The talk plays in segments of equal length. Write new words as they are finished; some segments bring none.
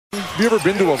Have you ever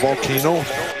been to a volcano?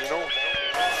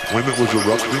 When it was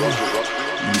erupting?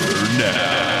 You're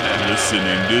now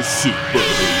listening to Super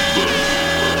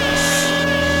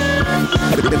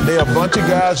Hoopers. They're a bunch of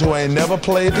guys who ain't never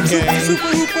played the game.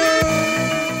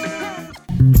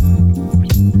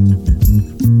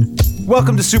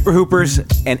 Welcome to Super Hoopers,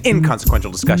 an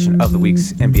inconsequential discussion of the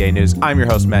week's NBA news. I'm your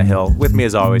host, Matt Hill. With me,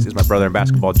 as always, is my brother in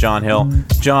basketball, John Hill.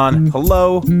 John,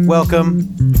 hello,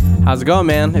 welcome. How's it going,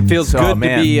 man? It feels good to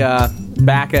be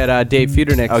back at Dave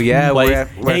Feudernick's place,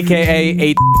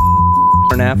 a.k.a.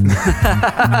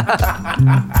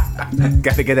 8.5.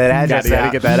 Gotta get that address out.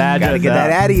 Gotta get that address Gotta get out. that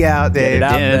addy out, Dave. Get it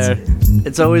out there.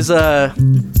 It's always a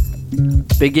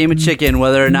big game of chicken,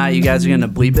 whether or not you guys are going to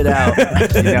bleep it out.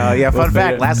 Fun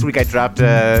fact. Last week I dropped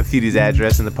Feudy's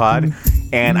address in the pod,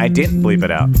 and I didn't bleep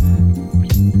it out.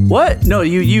 What? No,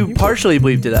 you partially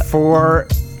bleeped it out. For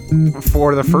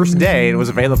the first day it was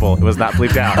available, it was not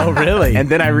bleeped out. Oh, really? And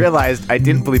then I realized I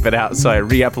didn't bleep it out, so I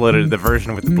re-uploaded the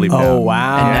version with the bleep out. Oh,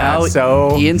 wow. And now,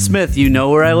 so Ian Smith, you know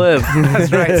where I live. that's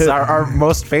right. So our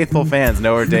most faithful fans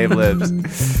know where Dave lives.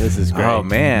 This is great. Oh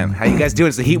man, how you guys doing?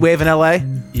 It's the heat wave in LA.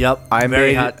 Yep. I very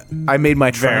made hot. I made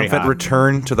my Very triumphant hot.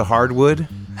 return to the hardwood.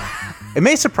 It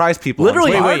may surprise people.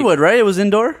 Literally Wait. hardwood, right? It was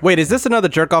indoor? Wait, is this another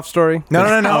jerk-off story? No.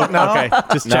 Okay,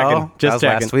 just checking. No, that Just was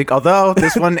checking. last week. Although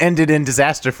this one ended in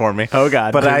disaster for me. Oh,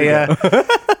 God. But Here we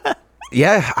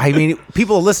yeah, I mean,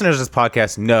 people, listeners of this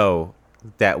podcast know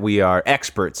that we are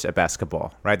experts at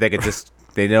basketball, right?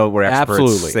 They know we're experts.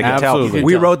 Absolutely. They can Absolutely. tell.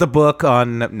 We wrote the book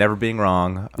on never being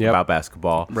wrong Yep. about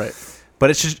basketball. Right. But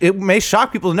it may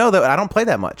shock people to know that I don't play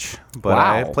that much. But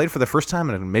Wow. I played for the first time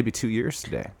in maybe 2 years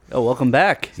today. Oh, welcome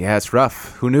back. Yeah, it's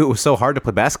rough. Who knew it was so hard to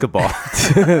play basketball?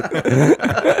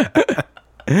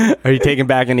 Are you taking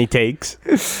back any takes?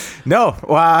 No.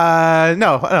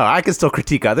 I can still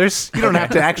critique others. You don't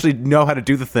have to actually know how to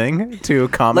do the thing to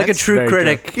comment. Like a true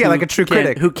critic. Yeah, like a true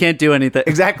critic. Who can't do anything.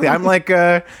 Exactly. I'm like,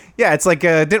 it's like,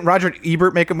 didn't Roger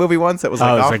Ebert make a movie once that was like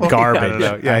Oh, it was awful? like garbage. Yeah,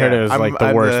 I don't know. I heard it was like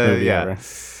the worst movie ever.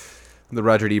 The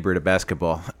Roger Ebert of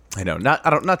basketball. I know. Not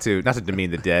to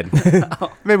demean the dead.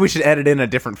 Maybe we should edit in a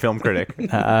different film critic.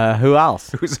 Who else?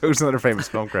 Who's another famous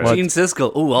film critic? Gene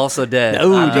Siskel. Ooh, also dead.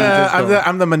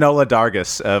 I'm the Manola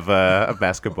Dargis of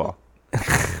basketball.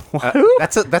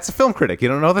 That's a film critic. You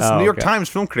don't know? That's Oh, New York okay. Times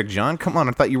film critic, John. Come on,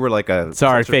 I thought you were like a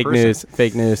Sorry, cultured fake person. news.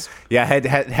 Fake news. Yeah, I had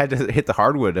to hit the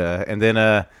hardwood, and then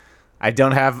I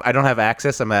don't have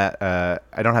access. I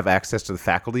don't have access to the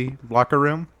faculty locker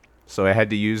room, so I had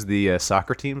to use the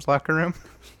soccer team's locker room.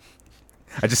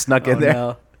 I just snuck in there,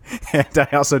 No. and I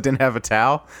also didn't have a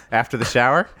towel after the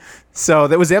shower, so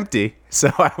that was empty.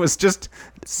 So I was just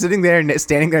standing there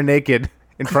naked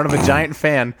in front of a giant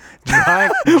fan,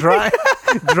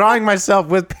 drying myself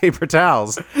with paper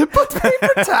towels. Paper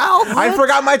towel. I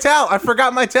forgot my towel. I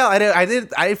forgot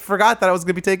that I was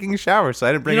gonna be taking a shower, so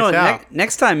I didn't bring a towel.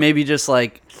 Next time, maybe just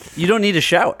like, you don't need a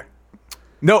shower.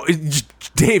 No,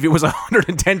 Dave, it was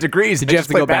 110 degrees. Did you have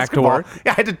to go back to work?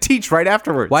 Yeah, I had to teach right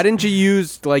afterwards. Why didn't you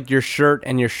use like your shirt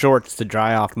and your shorts to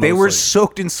dry off mostly? They were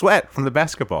soaked in sweat from the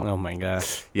basketball. Oh my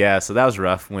gosh. Yeah, so that was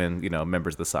rough when,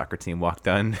 members of the soccer team walked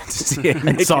on to see a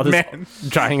naked Saw this man.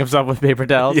 drying himself with paper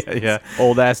towels. Yeah.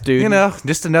 Old ass dude.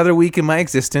 Just another week in my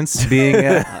existence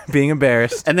being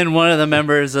embarrassed. And then one of the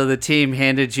members of the team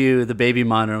handed you the baby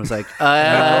monitor and was like,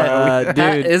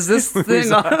 dude. is this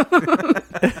thing on?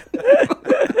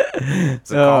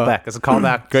 It's a callback. It's a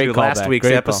callback Great to last callback. week's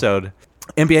Great episode.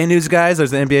 NBA news, guys.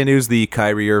 There's the NBA news. The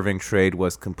Kyrie Irving trade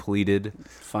was completed.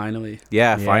 Finally.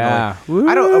 Yeah, Yeah. finally.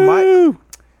 I don't.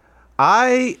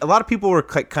 A lot of people were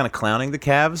kind of clowning the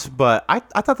Cavs, but I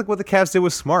thought what the Cavs did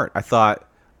was smart. I thought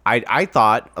a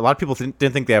lot of people didn't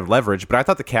think they have leverage, but I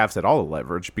thought the Cavs had all the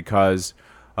leverage because,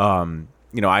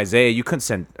 Isaiah, you couldn't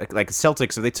send like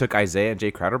Celtics if they took Isaiah and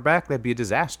Jay Crowder back, that'd be a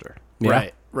disaster. Yeah.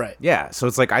 Right. Yeah, so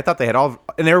it's like I thought they had all,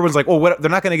 and everyone's like, "Oh,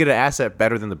 they're not going to get an asset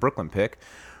better than the Brooklyn pick."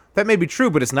 That may be true,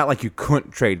 but it's not like you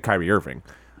couldn't trade Kyrie Irving.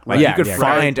 Like you could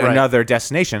find another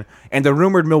destination. And the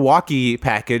rumored Milwaukee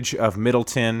package of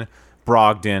Middleton,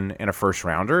 Brogdon, and a first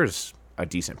rounder is a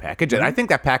decent package. And I think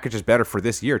that package is better for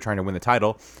this year, trying to win the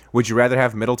title. Would you rather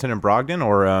have Middleton and Brogdon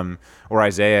or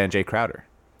Isaiah and Jay Crowder?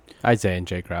 Isaiah and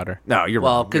Jay Crowder. No, you're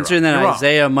wrong. Well, considering that You're wrong.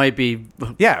 Isaiah might be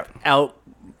out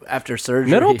after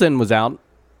surgery. Middleton was out.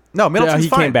 No, Middleton's he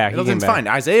fine. came back. Middleton's fine.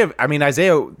 Isaiah,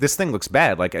 this thing looks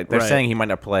bad. Like they're Right. saying he might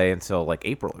not play until like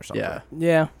April or something. Yeah.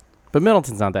 Yeah. But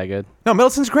Middleton's not that good. No,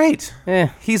 Middleton's great. Eh.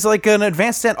 He's like an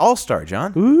advanced stat all-star,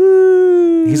 John.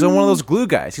 Ooh. He's one of those glue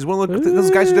guys. He's one of those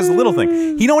guys who does the little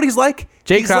thing. You know what he's like?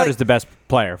 Jay He's Crowder's like, the best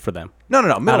player for them. No.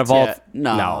 Middleton. Out of all, Yeah,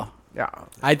 no. Yeah.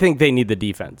 I think they need the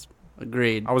defense.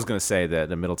 Agreed. I was going to say that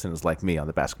the Middleton is like me on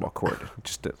the basketball court.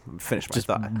 Just to finish my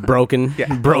thought. Broken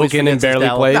and barely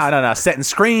plays. No. Setting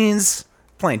screens,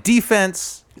 playing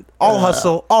defense, all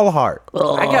hustle, all heart.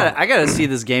 I gotta see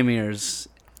this game of yours.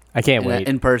 I can't wait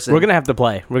in person. We're gonna have to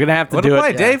play. We're gonna have to do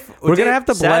it, Dave. We're gonna have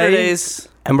to play Saturdays,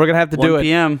 and we're gonna have to do 1 it.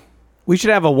 p.m. We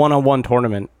should have a one-on-one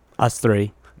tournament. Us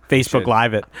three, Facebook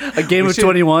Live it. A game of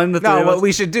 21. What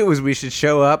we should do is we should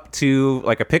show up to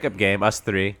like a pickup game, us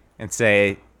three, and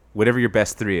say whatever your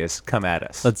best three is, come at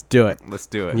us. Let's do it.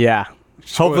 Yeah.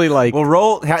 Hopefully, we'll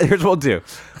roll. Here's what we'll do.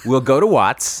 We'll go to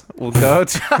Watts. We'll go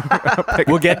to.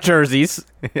 We'll get jerseys.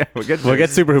 Yeah, we'll get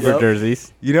Super Hooper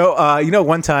jerseys.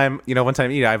 One time,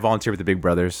 I volunteered with the Big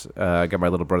Brothers. I got my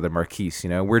little brother Marquise.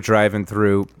 We're driving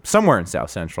through somewhere in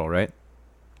South Central, right?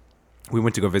 We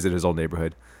went to go visit his old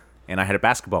neighborhood, and I had a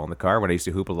basketball in the car when I used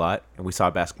to hoop a lot, and we saw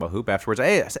a basketball hoop afterwards.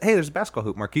 I said, hey, there's a basketball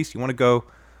hoop, Marquise. You want to go,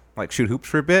 like, shoot hoops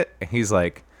for a bit? And he's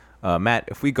like, Matt,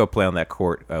 if we go play on that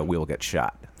court, we'll get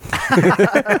shot.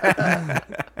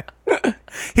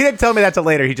 He didn't tell me that till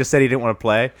later. He just said he didn't want to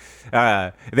play.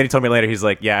 And then he told me later, he's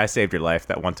like, yeah, I saved your life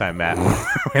that one time, Matt.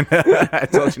 When I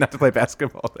told you not to play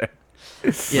basketball there.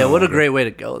 Yeah, what a great way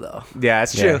to go, though. Yeah,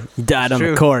 it's true. He died on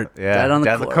the court. Yeah, died on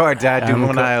the court. Died doing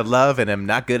what I love and am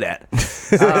not good at.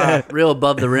 Real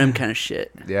above the rim kind of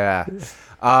shit. Yeah.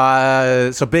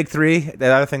 So Big Three, the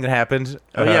other thing that happened.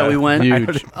 We went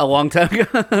a long time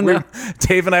ago.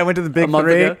 Dave and I went to the Big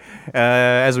Three,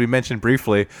 as we mentioned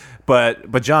briefly.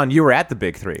 But John, you were at the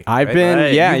Big Three. I've right?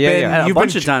 been, a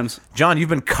bunch of times. John, you've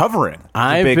been covering.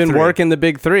 I've been working the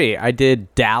Big Three. I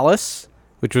did Dallas,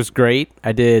 which was great.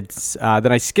 I did.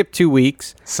 Then I skipped 2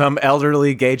 weeks. Some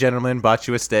elderly gay gentleman bought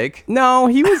you a steak. No,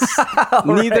 he was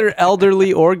neither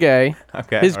elderly or gay.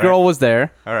 Okay, his girl was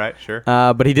there. All right, sure.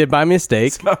 But he did buy me a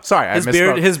steak. Sorry, His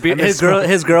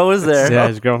girl was there. Yeah,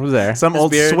 his girl was there. Some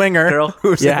old swinger girl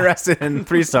who's interested in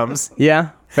threesomes.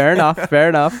 Yeah, fair enough. Fair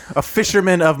enough. A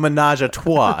fisherman of menage a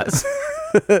trois.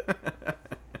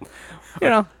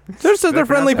 They're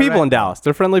friendly people in Dallas.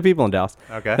 They're friendly people in Dallas.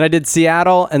 Okay. And I did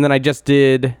Seattle, and then I just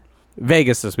did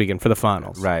Vegas this weekend for the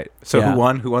finals. Right. So who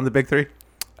won? Who won the Big Three?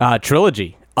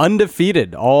 Trilogy.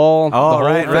 Undefeated.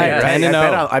 Right.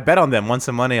 10-0. I bet on them. Won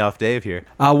some money off Dave here.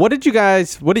 What did you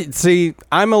guys... see,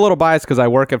 I'm a little biased because I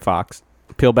work at Fox.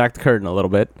 Peel back the curtain a little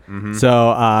bit. Mm-hmm.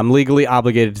 So I'm legally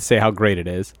obligated to say how great it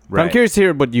is. Right. But I'm curious to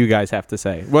hear what you guys have to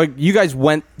say. Well, you guys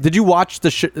went... Did you watch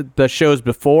the shows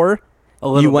before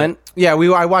you went? Yeah,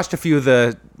 I watched a few of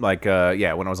the, when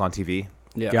I was on TV.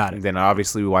 Yeah. Got it. And then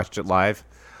obviously we watched it live.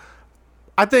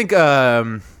 I think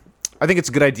it's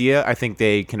a good idea. I think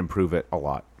they can improve it a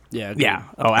lot. Yeah. Yeah.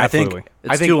 Oh, absolutely.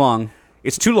 I think too long.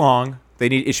 It's too long.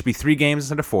 It should be 3 games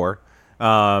instead of 4.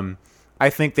 I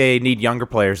think they need younger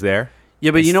players there.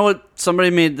 Yeah, but you know what?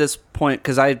 Somebody made this point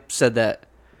because I said that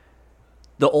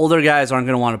the older guys aren't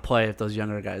going to want to play if those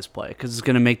younger guys play because it's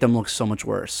going to make them look so much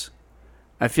worse.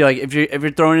 I feel like if you're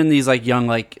throwing in these like young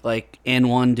like and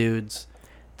one dudes,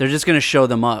 they're just going to show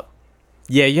them up.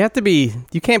 Yeah, you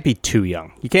can't be too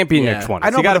young. You can't be in your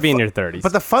 20s. You got to be in your 30s.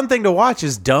 But the fun thing to watch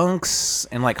is dunks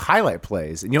and like highlight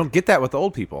plays, and you don't get that with the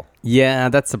old people. Yeah,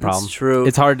 that's the problem. It's true.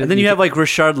 It's hard. And then you have like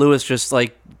Rashard Lewis just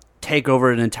like take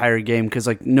over an entire game because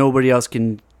like nobody else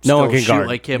can. No one can shoot guard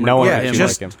like him. No one can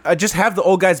shoot like him. Just have the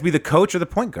old guys be the coach or the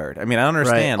point guard. I mean, I don't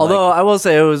understand. Right. Although I will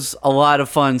say it was a lot of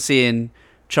fun seeing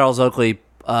Charles Oakley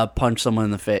punch someone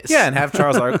in the face. Yeah, and have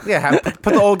Charles put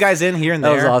the old guys in here and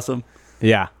there. That was awesome.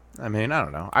 Yeah. I mean, I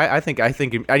don't know. I think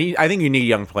you need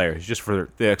young players just for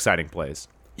the exciting plays.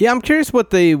 Yeah, I'm curious what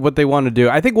they want to do.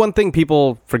 I think one thing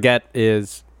people forget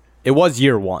is it was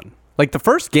year one. Like the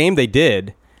first game they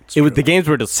did, the games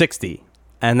were to 60,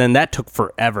 and then that took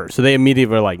forever. So they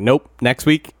immediately were like, nope, next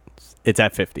week it's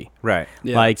at 50. Right.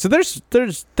 Yeah. Like so there's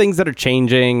things that are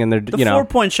changing, and they're the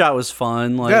 4-point shot was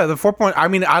fun. Like, yeah, the 4-point. I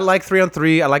mean, I like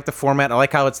 3-on-3. I like the format. I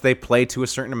like how they play to a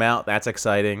certain amount. That's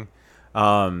exciting.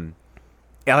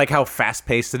 I like how fast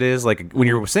paced it is. Like when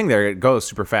you're sitting there, it goes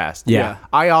super fast. Yeah.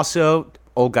 I also,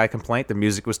 old guy complaint, the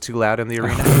music was too loud in the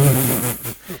arena.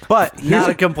 But not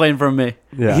a complaint from me.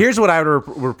 Yeah. Here's what I would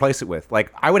replace it with.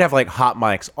 Like I would have like hot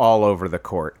mics all over the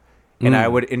court, and I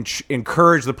would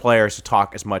encourage the players to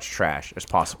talk as much trash as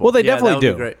possible. Well, they definitely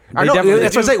do. Great. I know,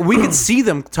 that's what I'm saying. We can see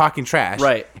them talking trash,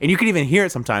 right? And you can even hear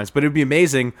it sometimes. But it'd be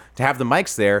amazing to have the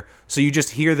mics there, so you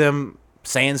just hear them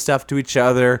saying stuff to each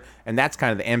other, and that's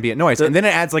kind of the ambient noise. And then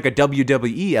it adds like a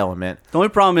WWE element. The only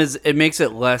problem is it makes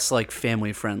it less like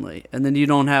family friendly, and then you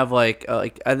don't have like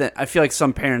I feel like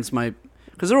some parents might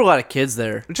Because there were a lot of kids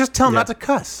there. Just tell them not to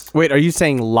cuss. Wait, are you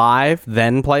saying live,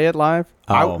 then play it live?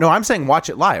 Oh. No, I'm saying watch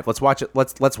it live. Let's watch it.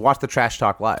 Let's watch the trash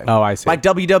talk live. Oh, I see. Like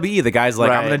WWE, the guy's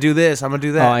like, I'm Right. gonna do this. I'm gonna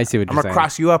do that. Oh, I see what I'm you're gonna saying.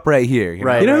 cross you up right here. You know?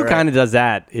 Right. You know who kind of does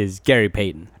that is Gary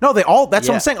Payton. No, they all. That's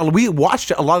what Yeah. I'm saying. We watched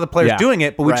a lot of the players Yeah. doing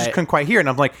it, but we just Right. couldn't quite hear. And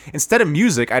I'm like, instead of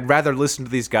music, I'd rather listen to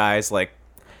these guys like,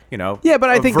 Yeah, but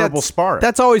I think verbal sparring.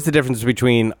 that's always the difference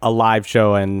between a live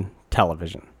show and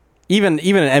television. Even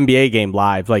an NBA game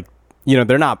live, like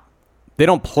they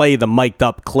don't play the mic'd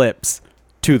up clips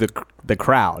to the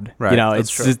crowd. Right, You know, that's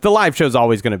it's true. just, the live show's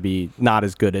always going to be not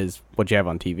as good as what you have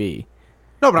on TV.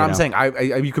 No, but I'm know?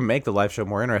 saying you can make the live show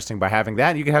more interesting by having that.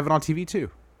 And you can have it on TV too.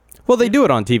 Well, they do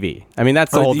it on TV. I mean,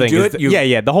 that's the Oh, whole you thing. do is it? You-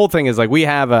 yeah. The whole thing is like we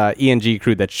have a ENG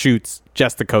crew that shoots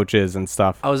just the coaches and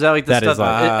stuff. Oh, is that like the That is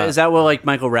stuff? Is that what like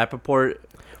Michael Rappaport?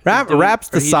 Raps or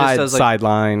the he just does, like,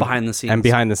 sideline behind the scenes? and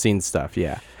behind the scenes stuff.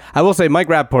 Yeah, I will say Mike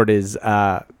Rappaport is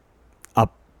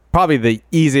probably the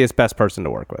easiest, best person to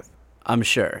work with. I'm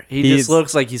sure he He's- just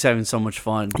looks like he's having so much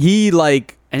fun, He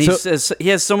like and he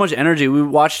has so much energy. We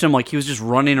watched him like he was just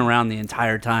running around the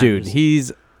entire time. dude,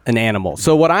 he's an animal.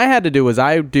 So what I had to do was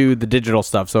I do the digital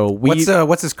stuff. So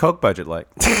What's his Coke budget like?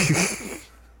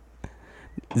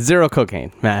 zero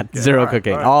cocaine, Matt. Zero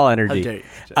cocaine. All How energy. dare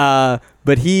you.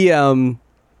 But he,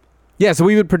 so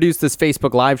we would produce this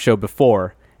Facebook Live show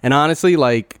before, and honestly,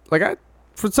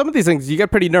 for some of these things, you get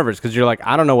pretty nervous because you're like,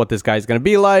 I don't know what this guy's going to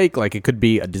be like. Like, it could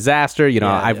be a disaster. You know,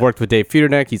 Yeah, I've yeah. worked with Dave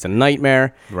Feudernick. He's a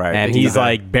nightmare. Right. And Big he's time.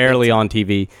 like barely on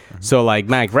TV. So like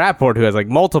Mike Rapport, who has like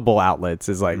multiple outlets,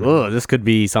 is like, oh, this could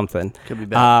be something. Could be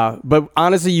bad. But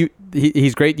honestly,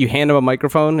 he's great. You hand him a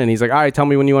microphone and he's like, all right, tell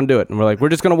me when you want to do it. And we're like, we're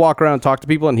just going to walk around and talk to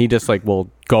people. And he just like will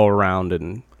go around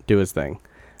and do his thing.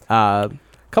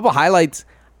 Couple highlights.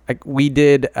 Like we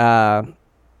did, met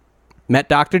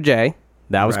Dr. J.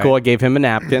 That was Right. cool. I gave him a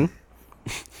napkin.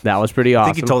 That was pretty I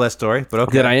awesome. think you told that story, but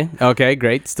okay. Did I? Okay,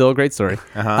 great. Still a great story.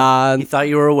 He thought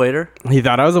you were a waiter. He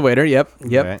thought I was a waiter. Yep.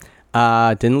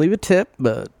 Right. Didn't leave a tip,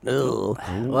 but ugh.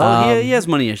 Well, he has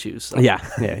money issues. So. Yeah.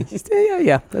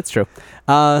 Yeah. That's true.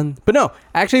 But no,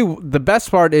 actually, the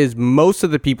best part is most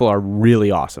of the people are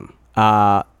really awesome.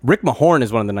 Rick Mahorn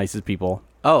is one of the nicest people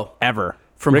Oh, ever.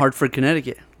 from Rick, Hartford,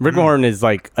 Connecticut. Rick Mahorn is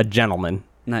like a gentleman.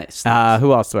 Nice.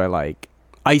 Who else do I like?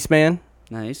 Iceman.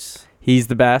 Nice. He's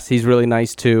the best. He's really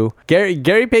nice too. Gary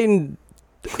Payton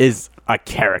is a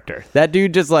character. That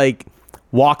dude just like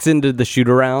walks into the shoot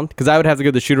around because I would have to go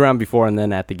to the shoot around before and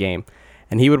then at the game,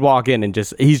 and he would walk in and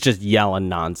he's just yelling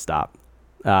nonstop.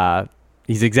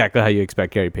 He's exactly how you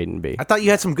expect Gary Payton to be. I thought you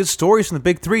had some good stories from the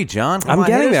Big Three, John. Come I'm on,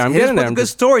 getting hit there. us- I'm hit us getting with there. the good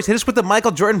stories. Hit us with the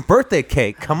Michael Jordan birthday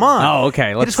cake. Come on. Oh, okay.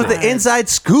 Hit Let's us with the inside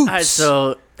scoops. All right,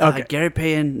 so Okay. Gary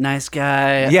Payton, nice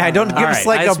guy. Yeah, don't give us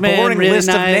right. like Iceman, a boring really list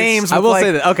of nice. names. I with, will like,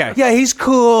 say that. Okay. Yeah, he's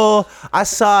cool. I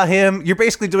saw him. You're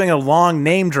basically doing a long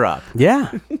name drop. Yeah.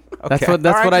 That's Okay. what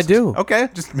All right, I just- do. Okay,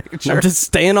 just making sure. I'm just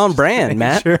staying on brand,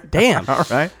 Matt. sure. Damn. All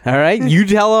right. All right. You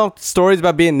tell stories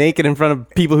about being naked in front of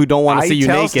people who don't want to I see you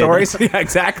tell naked. stories. Yeah,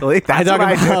 exactly. That's I talk what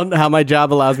I do. about how my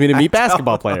job allows me to meet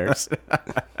basketball players.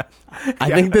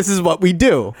 I think this is what we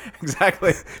do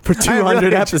Exactly. for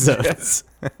 200 episodes.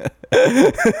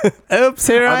 Oops,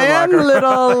 here On I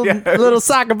the am, little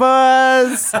soccer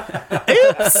buzz.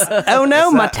 Oops. Oh no,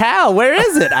 my towel. Where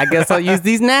is it? I guess I'll use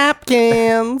these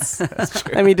napkins.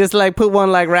 Let me just like put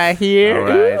one like right here. All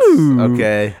right. Ooh.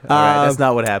 Okay. All right. That's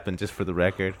not what happened, just for the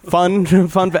record. Fun.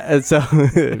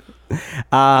 So,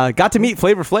 got to meet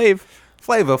Flavor Flav.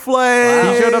 Flavor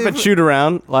Flav. He showed up at shoot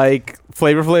around like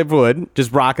Flavor Flav would,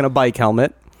 just rocking a bike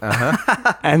helmet.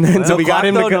 And then so we got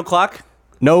him to no clock.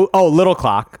 Little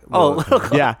Clock. Oh, Little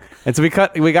Clock. Yeah. And so we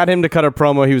got him to cut a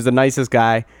promo. He was the nicest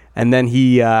guy. And then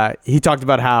he talked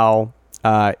about how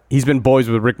he's been boys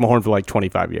with Rick Mahorn for like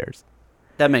 25 years.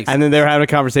 That makes sense. And then they were having a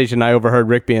conversation. I overheard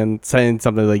Rick saying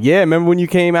something like, "Yeah, remember when you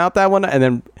came out that one?" And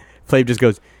then Flav just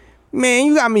goes, "Man,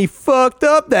 you got me fucked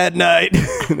up that night."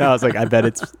 And I was like, I bet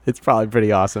it's probably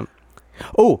pretty awesome.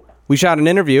 Oh, we shot an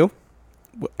interview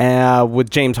with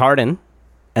James Harden,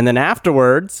 and then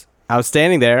afterwards, I was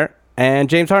standing there, and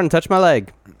James Harden touched my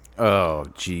leg. Oh,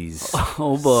 jeez.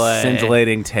 Oh boy.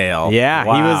 Scintillating tail. Yeah, he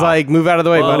Wow. was like, "Move out of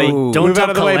the way, Whoa, buddy. don't Move out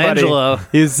of the way, buddy." Colangelo.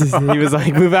 He was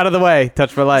like, "Move out of the way."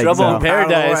 Touch my leg. Trouble so. in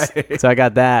paradise. So I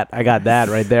got that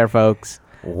right there, folks.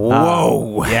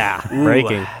 Whoa. Yeah,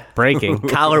 breaking.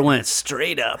 Collar went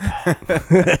straight up.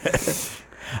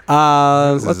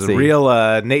 This Let's is see. a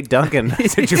real Nate Duncan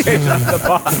situation on the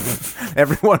pod.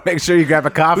 Everyone, make sure you grab a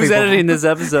coffee. Who's editing this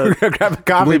episode? Grab a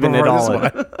coffee Leaving it before all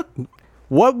this in. one.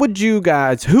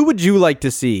 Who would you like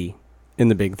to see in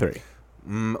the Big Three?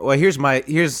 Well,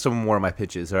 here's some more of my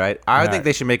pitches. All right, I think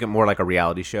they should make it more like a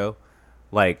reality show.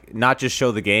 like not just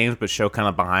show the games, but show kind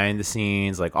of behind the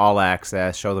scenes, like all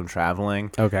access, show them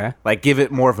traveling. Okay. Like give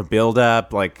it more of a build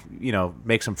up, like, you know,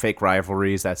 make some fake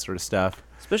rivalries, that sort of stuff.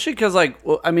 Especially because, like,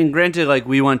 well, I mean, granted, like,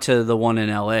 we went to the one in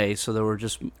LA, so there were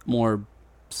just more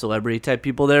celebrity type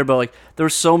people there, but, like, there were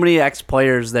so many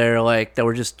ex-players there, like, that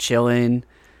were just chilling,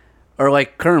 or,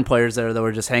 like, current players there that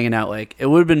were just hanging out. Like, it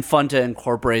would have been fun to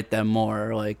incorporate them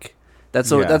more. Like,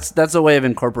 that's a way of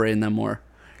incorporating them more.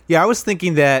 Yeah, I was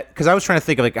thinking that because I was trying to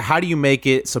think of like how do you make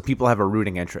it so people have a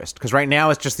rooting interest? Because right now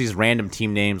it's just these random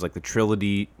team names like the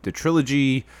trilogy,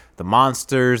 the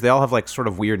monsters. They all have like sort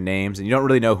of weird names, and you don't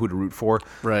really know who to root for.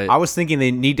 Right. I was thinking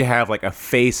they need to have like a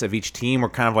face of each team or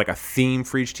kind of like a theme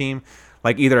for each team.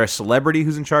 Like either a celebrity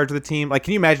who's in charge of the team. Like,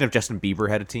 can you imagine if Justin Bieber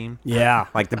had a team? Yeah.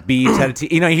 Like the Biebs had a team.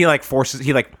 You know, he like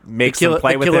makes them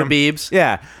play with Killer him. Biebs.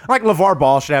 Yeah. Like LeVar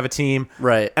Ball should have a team.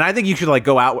 Right. And I think you should like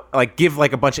go out, like give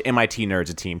like a bunch of MIT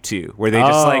nerds a team too, where they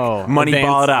just like money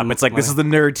ball it up. It's like, this is the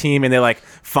nerd team, and they like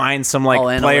find some like All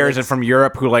players analytics. from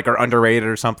Europe who like are underrated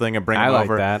or something and bring them like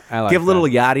over. that. I like give little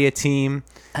that. Yachty a team.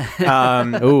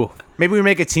 Ooh. Maybe we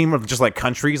make a team of just like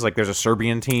countries. Like there's a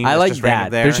Serbian team. I that's like just random that.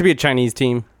 There. There should be a Chinese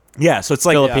team, Yeah, so it's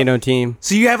like Filipino team.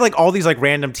 So you have like all these like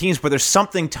random teams, but there's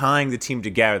something tying the team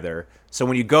together. So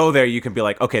when you go there, you can be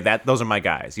like, okay, those are my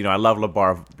guys. You know, I love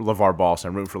LeVar Ball, so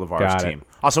I'm rooting for LeVar's Got it. team.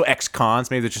 Also, ex-cons.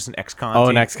 Maybe there's just an ex-con Oh, team.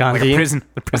 an ex-con like team? A prison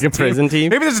Like a prison team?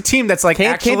 Maybe there's a team that's like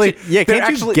Can't actually... you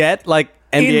get like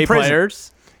NBA prison.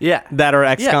 players Yeah. that are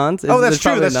ex-cons? Oh, that's true.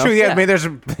 probably That's enough. true. Yeah, Yeah. I mean, there's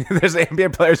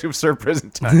NBA players who've served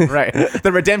prison time, right?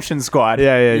 The Redemption Squad.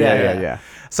 Yeah.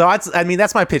 So I mean,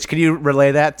 that's my pitch. Can you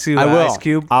relay that to I will. Ice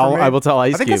Cube? I will tell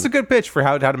Ice I think Cube. that's a good pitch for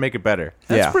how to make it better.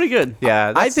 That's pretty good. Yeah,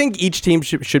 I that's- think each team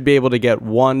should be able to get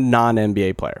one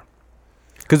non-NBA player.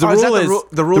 Because the Oh, is that rule is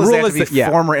the rule is they have to be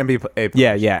that- former NBA players.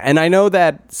 Yeah. And I know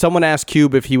that someone asked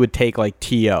Cube if he would take like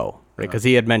T.O., right? Because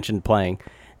he had mentioned playing.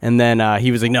 And then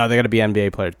he was like, no, they got to be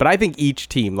NBA players. But I think each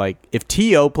team, like if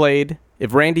T.O. played,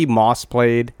 if Randy Moss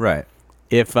played, Right.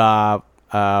 if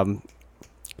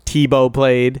Tebow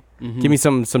played, give me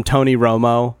some Tony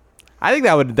Romo. I think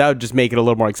that would just make it a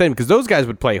little more exciting because those guys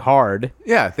would play hard.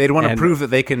 Yeah, they'd want to And- prove that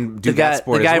they can do The guy, that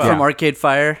sport the guy as well. from Arcade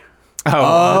Fire. Oh,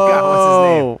 God, what's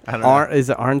his name? I don't know. Is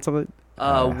it Arn something?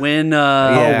 Win.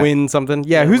 Yeah. Oh, Win something.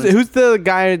 Yeah, Yeah, who's the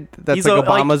guy that's He's like a-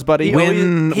 like, Obama's buddy? he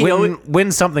Win, he win, always-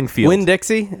 win something field. Win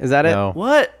Dixie? Is that it? No.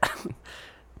 What?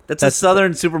 That's a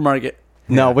Southern supermarket.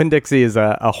 No, Win Dixie is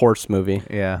a horse movie.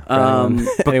 Yeah.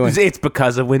 Anyway, It's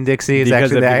because of Win Dixie. Is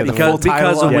Because actually of- the because- full title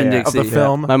because of of Winn-Dixie. the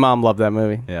film. my mom loved that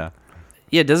movie. Yeah.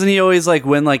 Yeah, doesn't he always like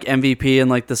win like MVP in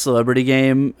like the celebrity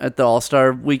game at the All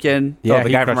Star weekend? Yeah, Oh, the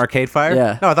he guy from crushed- Arcade Fire?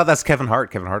 Yeah. No, I thought that's Kevin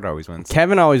Hart. Kevin Hart always wins.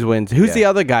 Kevin always wins. Who's Yeah. the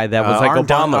other guy that was like Arn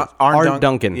Dun- Obama? Arn Art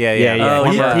Duncan. Yeah. Oh,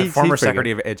 Former, yeah. He's former pretty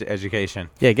Secretary good. of Education.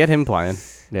 Yeah, get him playing.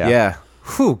 Yeah.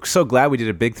 Whew, so glad we did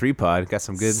a big 3 pod. Got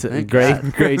some good, Great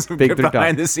some big good three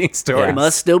behind the scenes stories. It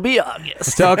must still be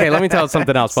August. So okay, let me tell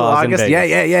something else. So While I was in August,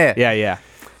 Vegas. yeah. Yeah.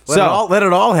 Let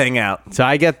it all hang out. So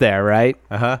I get there, right?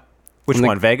 Which And the-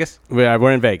 one? Vegas?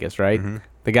 We're in Vegas, right?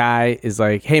 The guy is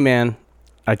like, "Hey, man,"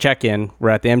 I check in. We're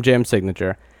at the MGM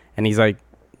Signature, and he's like,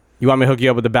 "You want me to hook you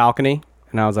up with the balcony?"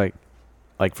 And I was like,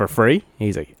 for free?" And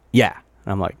he's like, "Yeah."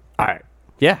 And I'm like, "All right,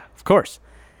 yeah, of course."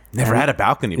 Never had a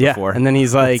balcony Yeah. before. And then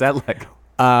he's like, What's that like?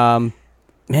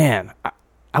 "Man,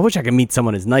 I wish I could meet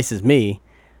someone as nice as me.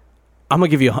 I'm gonna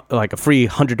give you like a free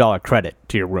 $100 credit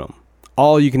to your room.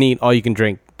 All you can eat, all you can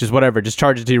drink, just whatever. Just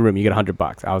charge it to your room. You get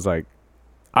 $100." I was like,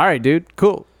 "All right, dude,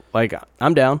 cool. Like,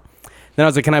 I'm down." Then I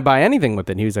was like, "Can I buy anything with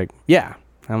it?" And he was like, "Yeah."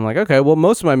 I'm like, "Okay, well,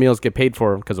 most of my meals get paid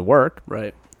for because of work."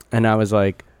 Right. And I was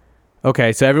like,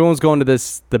 "Okay, so everyone's going to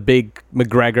the big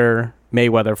McGregor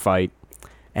Mayweather fight,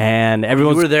 and You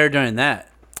everyone's were there during that.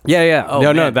 yeah. Oh,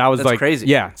 no, man, that was that's like crazy.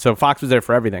 Yeah, so Fox was there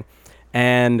for everything,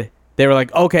 and they were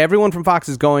like, "Okay, everyone from Fox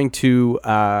is going to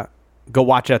go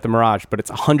watch it at the Mirage, but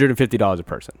it's $150 a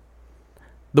person."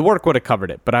 The work would have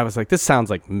covered it, but I was like, "This sounds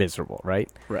like miserable,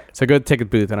 right?" Right. So I go to the ticket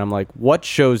booth, and I'm like, "What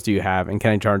shows do you have, and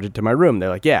can I charge it to my room?" They're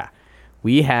like, "Yeah,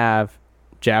 we have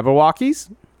Jabberwockies."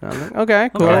 I'm like, "Okay,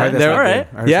 cool." Okay. I heard that's They're- not all good. right.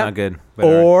 I heard Yeah. it's not good. But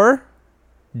all right. or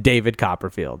David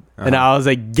Copperfield. And I was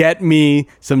like, "Get me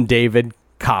some David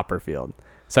Copperfield."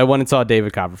 So I went and saw a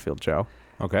David Copperfield show.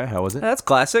 Okay, how was it? That's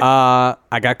classic. I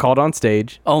got called on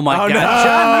stage. oh my God, no.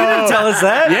 John, you didn't tell us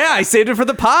that. Yeah, I saved it for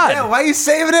the pod. Yeah, why are you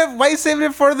saving it? Why are you saving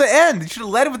it for the end? You should have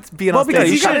led it with being Well, on because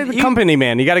stage. you got to company,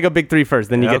 man. You got to go big three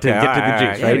first, then you get to Okay, get to the all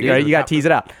juice, right, right? yeah, Right? You got to tease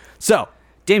it out. So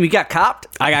Damn, you got copped.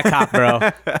 I got Cop, bro. All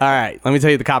right, let me tell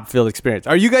you the Copperfield experience.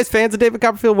 Are you guys fans of David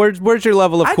Copperfield? Where's your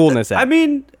level of coolness at? I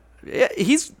mean, yeah,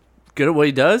 he's good at what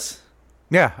he does.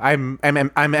 Yeah, I'm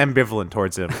ambivalent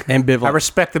towards him. ambivalent. I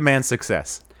respect the man's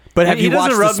success. But have he you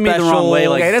watched doesn't rub the me the wrong way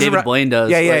special- like he doesn't David Blaine does.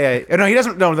 Yeah. No, he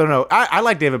doesn't. No. I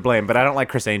like David Blaine, but I don't like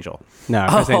Chris Angel. No,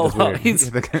 Chris Angel's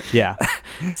weird. Yeah.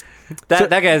 that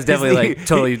guy is definitely like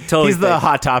totally. He's the fake.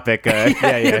 hot topic.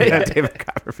 Yeah. David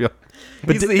Copperfield.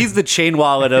 He's the chain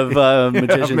wallet of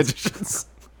magicians. Magicians.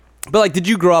 But like, did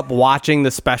you grow up watching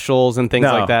the specials and things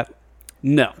No. like that?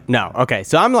 No. No. Okay,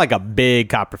 so I'm like a big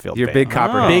Copperfield You're a fan. big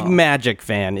Copperfield. Big Magic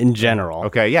fan in general.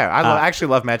 Okay, yeah. I actually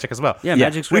love Magic as well. Yeah,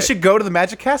 Magic's We great. should go to the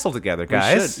Magic Castle together,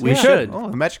 guys. We should. Oh,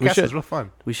 the Magic We Castle should. is real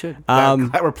fun. We should.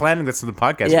 Glad we're planning this in the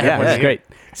podcast. Yeah, Yeah, that's great.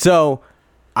 So,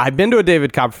 I've been to a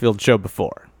David Copperfield show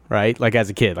before, right? Like as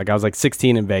a kid. Like I was like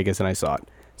 16 in Vegas and I saw it.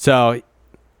 So,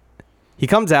 he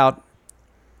comes out.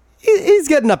 He's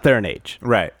getting up there in age.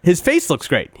 Right. His face looks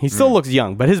great. He still looks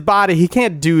young, but his body, he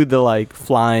can't do the like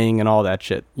flying and all that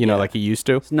shit, like he used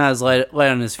to. It's not as light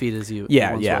on his feet as he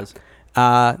Yeah, once yeah. was.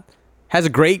 Has a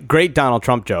great Donald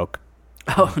Trump joke.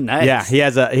 Oh, nice. Yeah, he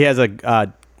has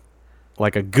a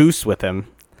like a goose with him,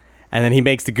 and then he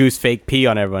makes the goose fake pee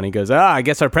on everyone. He goes, I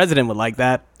guess our president would like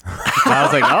that. I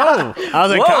was like, oh. I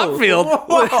was like, Whoa. Copperfield.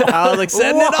 I was like,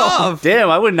 setting it off. Damn,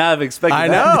 I would not have expected I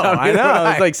that. know.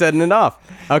 I was like setting it off.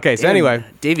 Okay, so anyway,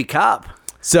 Davy Cop.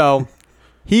 so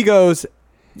he goes,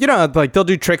 like they'll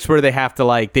do tricks where they have to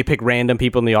like, they pick random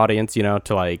people in the audience,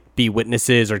 to like be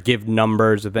witnesses or give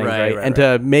numbers or things, right? Right, And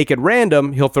to make it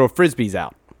random, he'll throw frisbees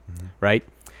out, right?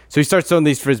 So he starts throwing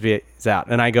these frisbees out,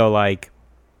 and I go like,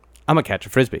 I'm gonna catch a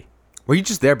frisbee. Were you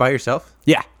just there by yourself?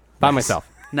 Yeah, by myself.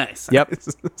 Nice. Yep.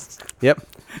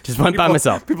 Just went by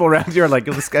myself. People around you are like,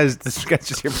 this guy's just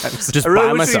here by himself. Just I really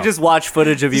by wish we myself. could just watch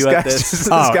footage of you at this.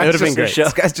 Oh, it would've been great.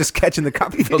 This guy's just catching the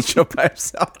Copperfield show by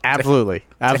himself. Absolutely.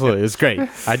 It was great.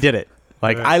 I did it.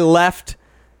 Like I left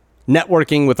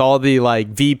networking with all the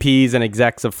like VPs and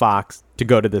execs of Fox to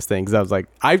go to this thing because I was like,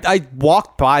 I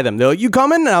walked by them. They're like, you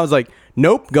coming? And I was like,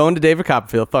 nope, going to David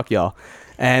Copperfield. Fuck y'all.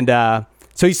 And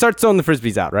so he starts throwing the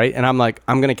frisbees out, right? And I'm like,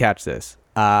 I'm gonna catch this.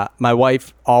 My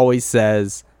wife always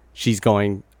says she's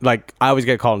going. Like I always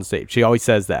get called on stage. She always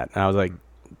says that, and I was like,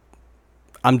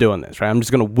 I'm doing this, right? I'm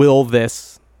just gonna will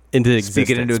this into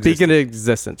existence. Speak it into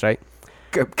existence, right?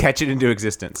 Catch it into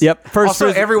existence. Yep. Also,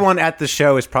 everyone at the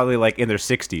show is probably like in their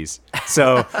 60s.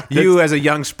 So you, as a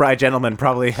young, spry gentleman,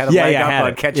 probably had a leg up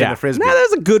on catching the frisbee. No,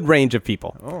 there's a good range of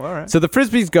people. Oh, all right. So the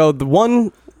frisbees go, the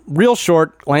one real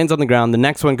short lands on the ground, the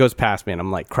next one goes past me, and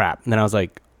I'm like, crap. And then I was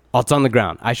like, oh, it's on the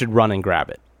ground. I should run and grab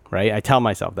it, right? I tell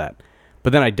myself that.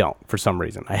 But then I don't for some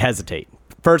reason. I hesitate.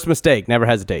 First mistake, never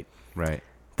hesitate. Right.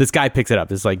 This guy picks it up.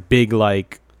 This like big,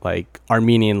 like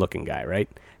Armenian looking guy, right?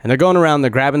 And they're going around,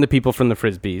 they're grabbing the people from the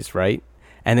frisbees, right?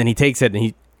 And then he takes it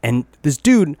and this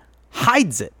dude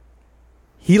hides it.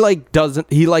 He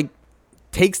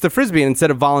takes the frisbee and instead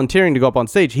of volunteering to go up on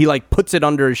stage, he like puts it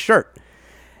under his shirt.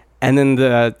 And then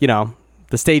the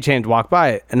stagehands walk by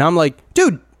it, and I'm like,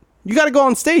 dude, you got to go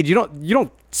on stage. You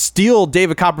don't steal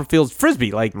David Copperfield's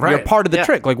frisbee. Like you're part of the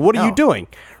trick. Like what are you doing?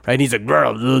 Right? And he's like, no.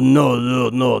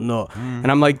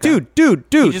 And I'm like, dude. You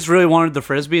just really wanted the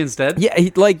frisbee instead? Yeah,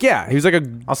 he was like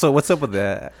Also, what's up with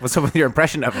your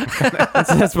impression of him?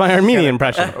 that's my Armenian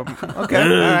impression. Okay. All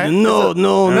right. No,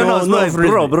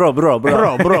 Bro.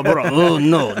 Oh,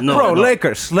 no. Bro,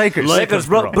 Lakers,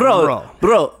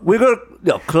 bro. We go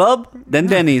club, then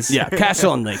Denny's. Yeah, cash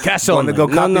only. When they go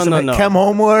copy some chem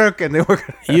homework, and they were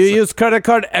You use credit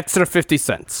card, extra 50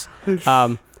 cents.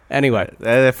 Anyway,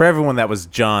 for everyone, that was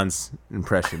John's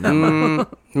impression. Not mine.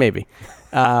 maybe.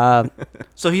 So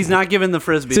he's not giving the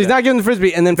frisbee. So he's not giving the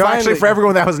frisbee, and then No, finally, actually, for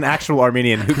everyone, that was an actual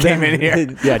Armenian who came in here.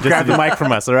 Yeah, just grabbed the mic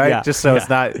from us. All right, Yeah. just so it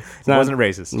wasn't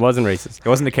racist. It wasn't racist. It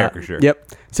wasn't a caricature. Yep.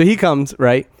 So he comes,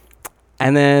 right?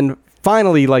 And then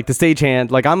finally, like the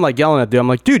stagehand, like I'm like yelling at dude. I'm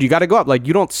like, dude, you got to go up. Like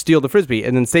you don't steal the frisbee.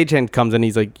 And then stagehand comes and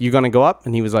he's like, you gonna go up?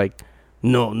 And he was like,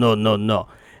 no.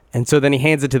 And so then he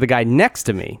hands it to the guy next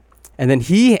to me. And then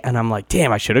I'm like,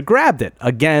 damn, I should have grabbed it.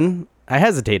 Again, I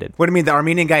hesitated. What do you mean? The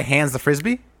Armenian guy hands the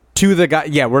frisbee? To the guy,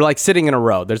 yeah, we're like sitting in a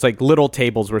row. There's like little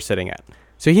tables we're sitting at.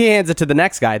 So he hands it to the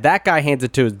next guy. That guy hands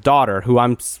it to his daughter, who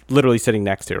I'm literally sitting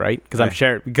next to, right? Because I'm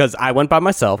sharing, because I went by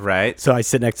myself. Right. So I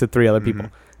sit next to 3 other people.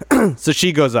 So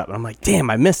she goes up, and I'm like, damn,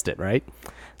 I missed it, right?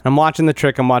 And I'm watching the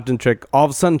trick. All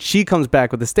of a sudden, she comes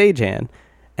back with a stagehand,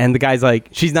 and the guy's like,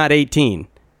 she's not 18.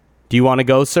 Do you want to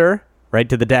go, sir? Right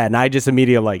to the dad. And I just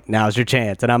immediately like, now's your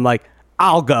chance. And I'm like,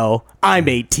 I'll go. I'm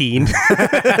 18. The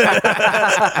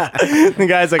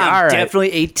guy's like, all right.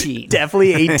 Definitely 18.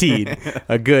 Definitely 18.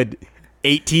 A good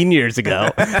 18 years ago.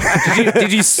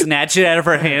 Did you snatch it out of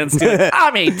her hands? Dude?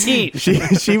 I'm 18.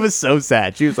 she was so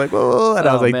sad. She was like, "Oh," and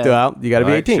I was like, man. "Well, you got to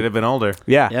be 18." Should have been older.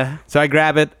 Yeah. Yeah. So I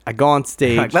grab it. I go on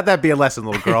stage. Like, let that be a lesson,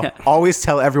 little girl. Always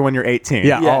tell everyone you're 18.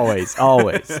 yeah, always.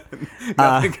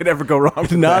 Nothing could ever go wrong.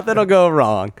 With Nothing will go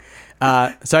wrong.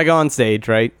 So I go on stage,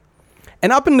 right?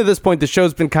 And up until this point, the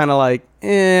show's been kind of like,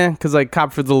 because like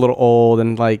Copperfield's a little old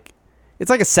and like, it's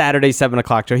like a Saturday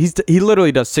 7:00 show. He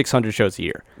literally does 600 shows a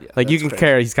year. Like you can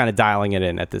care, he's kind of dialing it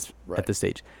in at this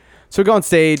stage. So we go on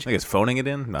stage. I think it's phoning it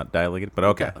in, not dialing it, but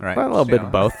okay. All right. Well, a little bit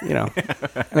of both, you know.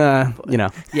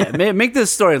 Yeah, make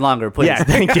this story longer, please. Yeah,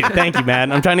 thank you,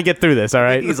 man. I'm trying to get through this. All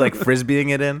right. He's like frisbeeing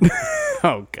it in.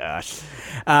 Oh gosh.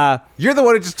 You're the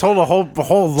one who just told a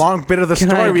whole long bit of the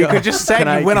story where you could just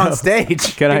say you went on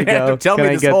stage. Can I you didn't have go? to tell Can me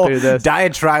I this get whole through this?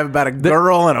 diatribe about a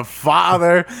girl and a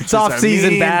father. It's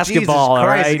off-season basketball, Jesus Christ, all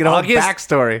right? you get a whole August-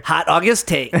 backstory. Hot August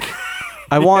take.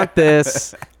 I want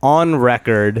this on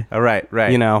record. All right.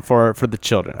 You know, for the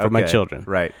children, for my Okay, children.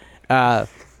 Right. So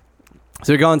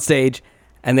we go on stage,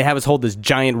 and they have us hold this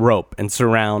giant rope and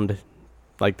surround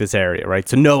like this area, right?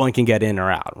 So no one can get in or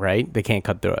out, right? They can't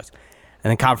cut through us. And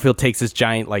then Copperfield takes this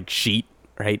giant like sheet,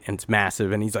 right? And it's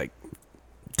massive, and he's like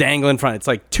dangling in front. It's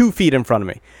like 2 feet in front of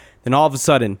me. Then all of a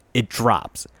sudden, it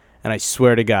drops, and I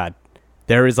swear to God,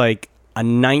 there is like a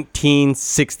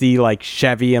 1960 like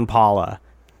Chevy Impala,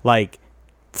 like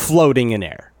floating in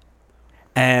air.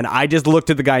 And I just looked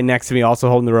at the guy next to me, also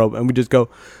holding the rope, and we just go,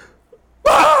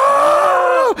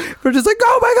 "Ah!" We're just like,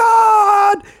 "Oh my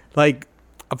God!" Like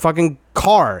a fucking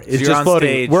car is you're just on floating.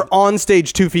 stage. We're on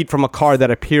stage 2 feet from a car that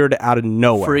appeared out of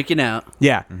nowhere. Freaking out.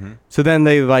 Yeah. So then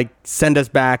they like send us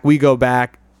back. We go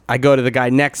back. I go to the guy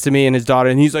next to me and his daughter,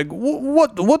 and he's like,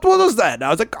 "What was that?" And I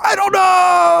was like, "I don't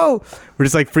know." We're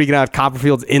just like freaking out.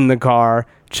 Copperfield's in the car,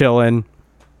 chilling.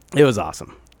 It was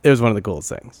awesome. It was one of the coolest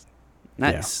things.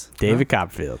 Nice. Yeah. David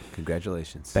Copperfield.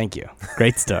 Congratulations. Thank you.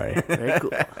 Great story. Very cool.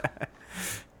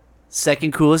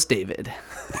 Second coolest David.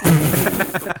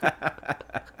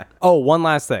 Oh, one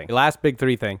last thing. Last big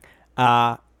three thing.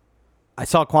 I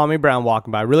saw Kwame Brown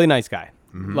walking by. Really nice guy.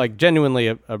 Like genuinely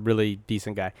a really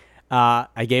decent guy.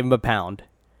 I gave him £1,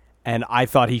 and I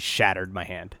thought he shattered my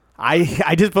hand.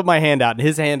 I just put my hand out, and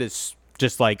his hand is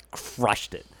just like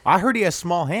crushed it. I heard he has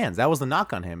small hands. That was the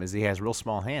knock on him, is he has real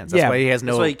small hands. That's Yeah. why he has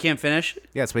no. That's why you can't finish.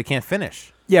 Yeah, that's why he can't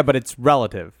finish. Yeah, but it's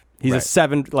relative. He's a Right.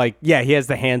 7, like, yeah, he has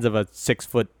the hands of a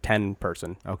 6'10"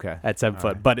 person. Okay. At 7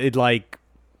 foot. But it like,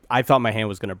 I thought my hand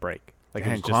was going to break. Like, it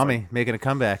was And just Kwame like- making a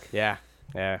comeback. yeah.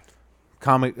 Yeah.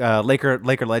 Laker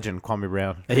legend Kwame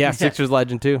Brown. Yeah, Sixers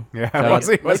legend too. Yeah, So- was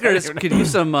he? Lakers could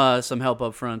use some help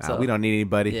up front. So. We don't need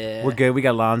anybody. Yeah. We're good. We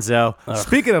got Lonzo.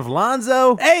 Speaking of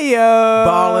Lonzo, Hey,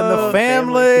 Ball in the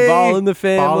Family. Ball in the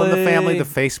Family. Ball in the Family, the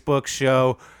Facebook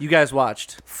show You guys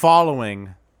watched.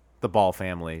 following the Ball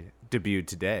family debuted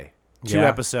today. 2 Yeah.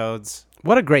 episodes.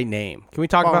 What a great name. Can we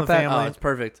talk Ball in about the that? Family. Oh, it's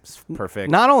perfect. Perfect.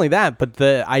 Not only that, but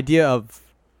the idea of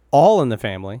all in the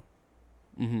family.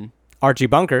 Archie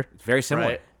Bunker, Very similar.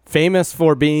 Right. famous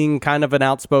for being kind of an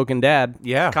outspoken dad.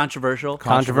 Yeah. Controversial.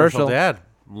 Controversial. dad.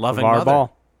 Loving LeVar mother.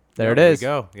 Ball. There it There is. you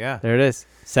go. Yeah. There it is.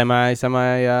 Semi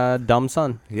dumb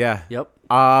son. Yeah. Yep.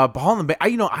 Ball in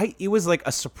the it was like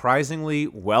a surprisingly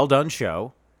well done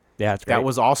show. Yeah, it's great. That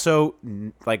was also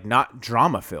like not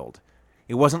drama filled.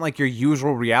 It wasn't like your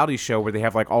usual reality show where they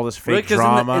have like all this fake Because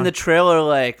drama. in the trailer,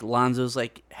 like Lonzo's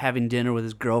like having dinner with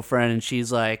his girlfriend, and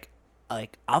she's like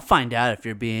I'll find out if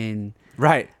you're being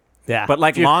right. yeah. But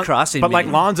like you're crossing me.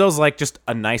 Lonzo's like just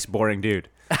a nice boring dude.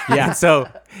 Yeah. And so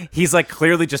he's like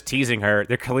clearly just teasing her.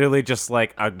 They're clearly just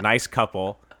like a nice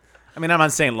couple. I mean, I'm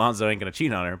not saying Lonzo ain't gonna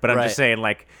cheat on her, but I'm Right. just saying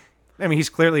like, I mean, he's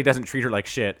clearly doesn't treat her like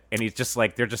shit, and he's just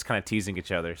like they're just kind of teasing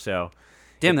each other. So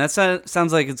damn. That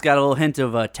sounds like it's got a little hint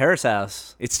of Terrace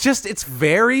House. it's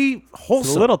very wholesome.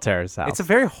 It's a little Terrace House. It's a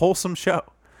very wholesome show.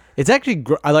 It's actually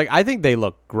I think they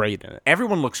look great in it.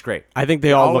 Everyone looks great. I think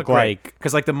they all look like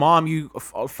because like the mom, you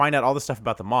find out all the stuff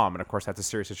about the mom, and of course that's a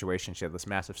serious situation. She had this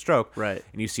massive stroke, Right.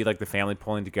 And you see like the family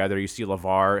pulling together. You see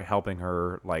LeVar helping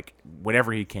her like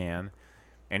whenever he can,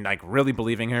 and like really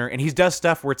believing her. And he does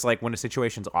stuff where it's like when a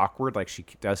situation's awkward, like she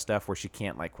does stuff where she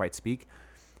can't like quite speak.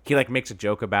 He like makes a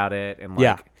joke about it, and like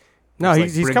Yeah. No, just, like,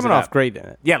 he's brings coming it off up. great in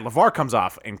it. Yeah, LeVar comes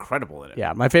off incredible in it.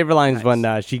 Yeah, my favorite line is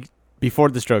when she before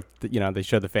the stroke, they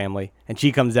show the family, and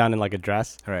she comes down in like a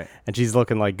dress, Right. and she's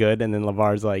looking like good, and then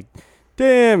LeVar's like,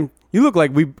 "Damn, you look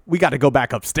like we got to go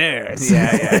back upstairs."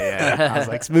 Yeah. I was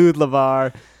like, "Smooth,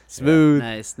 LeVar, smooth."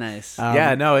 Nice.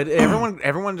 Yeah, no,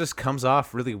 everyone just comes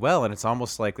off really well, and it's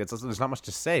almost like there's not much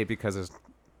to say because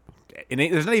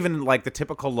there's not even like the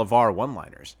typical LeVar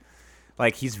one-liners.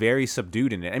 Like he's very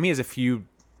subdued in it. I mean, he has a few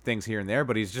things here and there,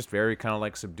 but he's just very kind of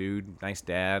like subdued, nice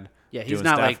dad. Yeah, he's doing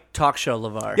not stuff. like talk show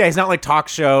LeVar. Yeah, he's not like talk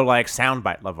show like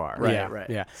soundbite LeVar. Right, yeah, right.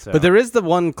 Yeah. So- But there is the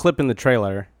one clip in the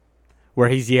trailer where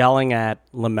he's yelling at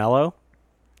LaMelo.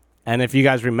 And if you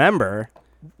guys remember,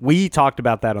 we talked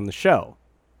about that on the show.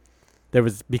 There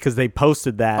was because they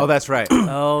posted that. Oh, that's right.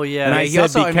 Oh yeah. and I he said,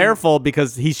 also- I be mean- careful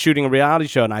because he's shooting a reality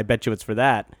show, and I bet you it's for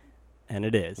that. And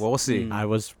it is. Well, we'll see. I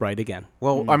was right again.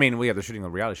 Well, I mean, they're shooting a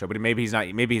reality show, but maybe he's not.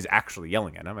 Maybe he's actually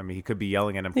yelling at him. I mean, he could be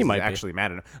yelling at him because might he's be. actually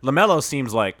mad at him. LaMelo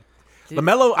seems like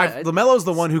LaMelo's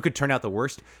the one who could turn out the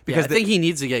worst Because because I think he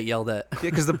needs to get yelled at.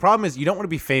 because the problem is you don't want to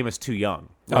be famous too young.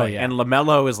 Oh, yeah. And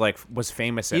LaMelo is was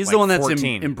famous. He's at the like one that's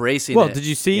 14. embracing Well, it. did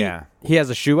you see Yeah. he has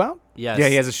a shoe out? Yes. Yeah,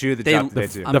 he has a shoe that They- dropped the-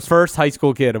 today too. I'm The first high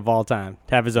school kid of all time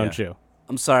to have his own Yeah. shoe.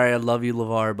 I'm sorry, I love you,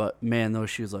 LeVar, but man, those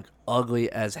shoes look ugly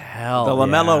as hell. The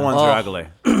LaMelo Yeah. ones Oh. are ugly.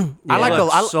 I like They the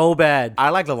look so bad.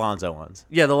 I like the Lonzo ones.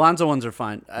 Yeah, the Lonzo ones are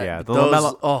fine. Yeah, But the those,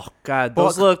 LaMelo- oh god, Well,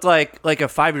 those looked like a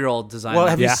 5-year-old design. Well,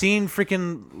 have you Yeah. seen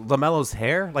freaking LaMelo's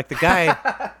hair? Like the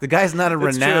guy's not a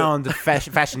renowned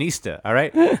fashionista. All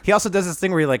right. He also does this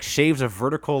thing where he like shaves a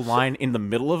vertical line in the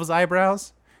middle of his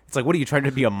eyebrows. It's like, what are you trying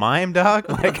to be a mime, dog?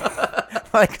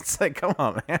 Like it's like, come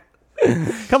on, man.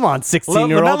 Come on,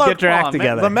 16-year-old, LaMelo- get your come act on,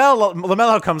 man. together.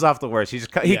 LaMelo comes off the worst. He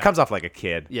Yeah. comes off like a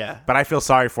kid. Yeah. But I feel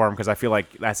sorry for him because I feel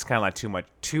like that's kind of like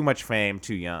too much fame,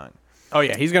 too young. Oh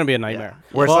yeah, he's gonna be a nightmare.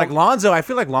 Whereas Well, like Lonzo, I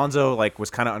feel like Lonzo was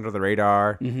kind of under the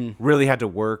radar. Mm-hmm. Really had to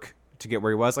work to get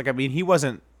where he was. Like I mean, he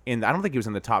wasn't in. I don't think he was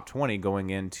in the top 20 going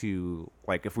into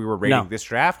like if we were rating No. this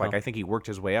draft. Like No. I think he worked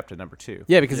his way up to number 2.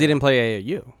 yeah, because he didn't play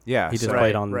AAU. Yeah, he just so-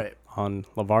 played Right. on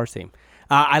LeVar's team.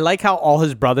 I like how all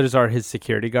his brothers are his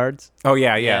security guards. Oh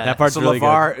yeah. Yeah. That part's so really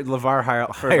LeVar hired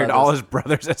brothers. all his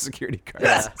brothers as security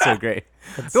guards. Yeah. So great.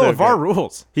 so LeVar good.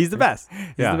 rules. He's the best. He's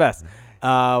Yeah. the best.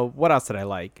 What else did I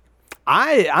like?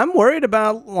 I'm worried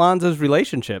about Lonzo's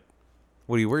relationship.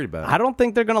 What are you worried about? I don't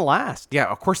think they're gonna last. Yeah,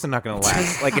 of course they're not going to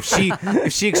last. Like if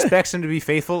she expects him to be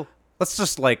faithful, let's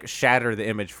just like shatter the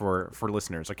image for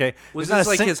listeners, okay? was There's not this a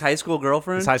like sing- his high school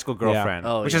girlfriend? his high school girlfriend,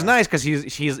 Oh, which yeah. is nice because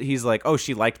he's like, oh,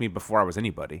 she liked me before I was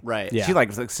anybody. Right. Yeah. She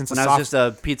like since When a I soft- was just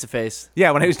a pizza face.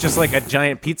 yeah, when I was just like a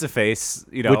giant pizza face,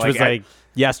 you know, Which was I- like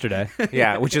yesterday,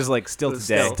 yeah, which is like still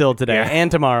today, still today, Yeah. and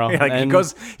tomorrow. Yeah, like and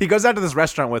he goes out to this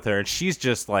restaurant with her, and she's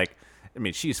just like, I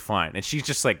mean, she's fine, and she's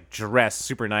just like dressed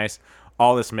super nice,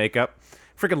 all this makeup.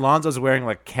 Freaking Lonzo's wearing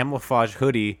like camouflage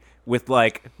hoodie with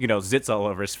like zits all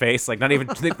over his face. Like not even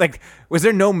like was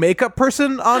there no makeup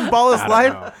person on Ball is I don't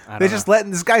Life? know. I They don't just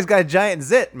letting this guy's got a giant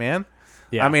zit, man.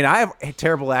 Yeah. I mean, I have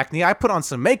terrible acne. I put on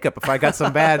some makeup if I got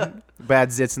some bad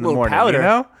zits in the Little morning. powder. You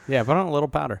know? yeah, put on a little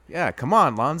powder. Yeah, come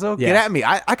on, Lonzo, Yeah. get at me.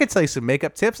 I could tell you some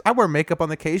makeup tips. I wear makeup on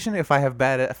occasion if I have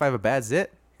a bad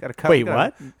zit. Gotta cut. Wait,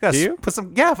 what? Gotta Do you? put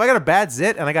some? Yeah, if I got a bad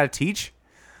zit and I gotta teach,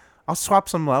 I'll swap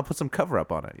some. I'll put some cover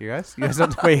up on it. You guys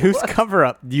don't. Wait, who's cover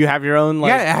up? Do you have your own? Like,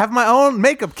 Yeah, I have my own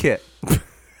makeup kit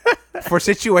for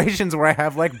situations where I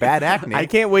have like bad acne. I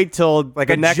can't wait till like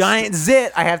the a next, giant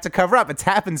zit. I have to cover up. It's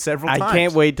happened several I times.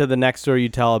 can't wait till the next story you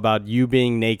tell about you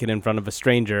being naked in front of a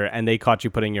stranger and they caught you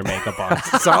putting your makeup on.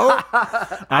 So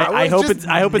I hope it's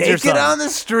your naked son. on the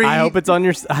street. I hope it's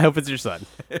your son.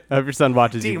 I hope your son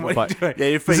watches Dean, you. what are you doing? Yeah,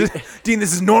 your Dean,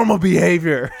 this is normal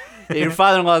behavior. Yeah, your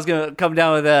father-in-law is gonna come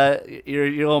down with your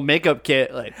little makeup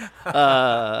kit. Like,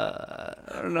 I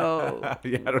don't know.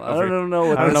 Yeah, I don't know. I don't know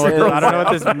what I don't know this what is. I don't know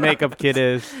what this makeup kit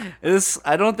is.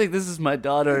 I don't think this is my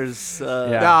daughter's.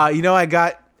 Yeah. Nah,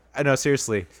 I know,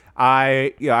 seriously.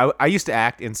 I used to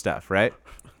act in stuff, right?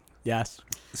 Yes.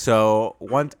 So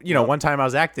one time I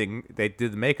was acting, they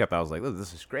did the makeup. I was like, oh,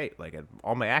 this is great. Like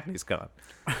all my acne's gone.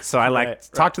 So I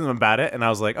talked to them about it, and I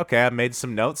was like, okay, I made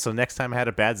some notes. So next time I had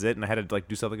a bad zit and I had to like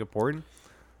do something important,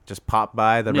 just pop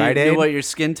by the Rite Knew Aid. what your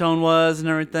skin tone was and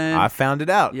everything. I found it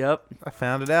out. Yep. I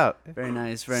found it out. Very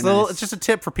nice. Very So nice. it's just a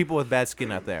tip for people with bad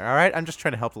skin out there. All right, I'm just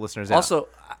trying to help the listeners out. Also,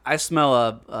 I smell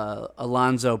a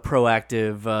Alonzo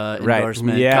proactive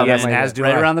endorsement. Yeah, coming yes, as do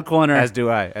right I. around the corner. As do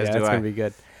I. That's gonna be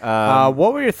good. Um,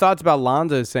 What were your thoughts about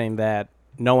Lonzo saying that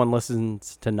no one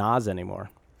listens to Nas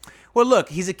anymore? Well, look,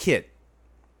 he's a kid.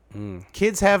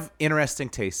 Kids have interesting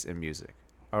tastes in music.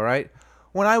 All right.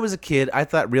 When I was a kid, I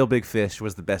thought Real Big Fish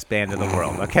was the best band in the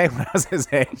world. Okay, when I was his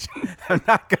age, I'm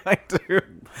not going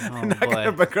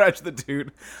to begrudge the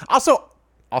dude.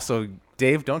 Also,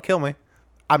 Dave, don't kill me.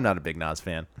 I'm not a big Nas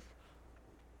fan.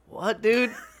 What,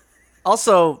 dude?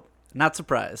 Also, not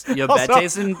surprised. You have bad Also-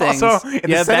 taste in things. also, in You the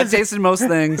have bad sentence- taste in most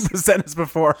things. The sentence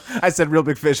before, I said Real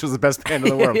Big Fish was the best band in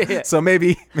the world. Yeah. So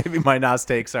maybe my Nas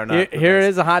takes are not. Here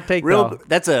is a hot take. Real. though.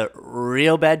 That's a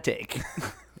real bad take.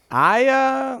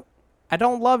 I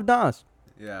don't love Nas.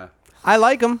 Yeah. I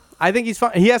like him. I think he's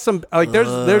fun. He has some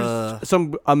there's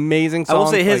some amazing songs. I will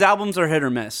say his like, albums are hit or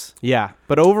miss. Yeah,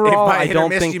 but overall, If by I hit or don't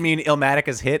miss, think you mean Illmatic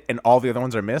is hit and all the other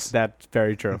ones are miss. that's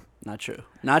very true. Not true.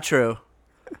 Not true.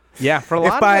 Yeah, for a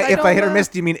lot. If by hit or don't miss,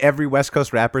 do you mean every West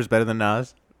Coast rapper is better than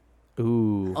Nas?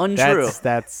 Ooh, Untrue.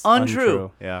 That's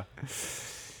Untrue. Yeah.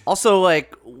 Also,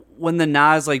 like when the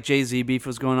Nas like Jay-Z beef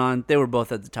was going on, they were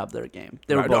both at the top of their game.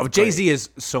 They were both Jay-Z great. is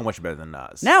so much better than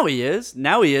Nas. Now he is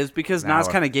because Now- Nas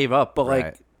kind of gave up. But Right.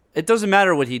 like, it doesn't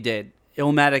matter what he did.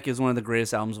 Illmatic is one of the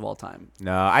greatest albums of all time.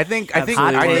 No, I think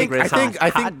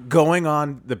going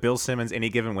on the Bill Simmons Any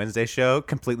Given Wednesday show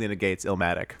completely negates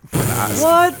Illmatic.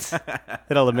 What?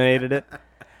 It eliminated it.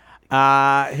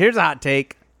 Here's a hot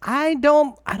take. I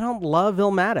don't love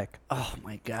Illmatic. Oh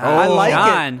my god! I like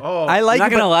John. it. I like I'm not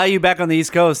it. gonna but- allow you back on the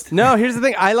East Coast. No, here's the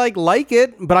thing. I like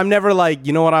it, but I'm never like,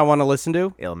 you know what I want to listen to?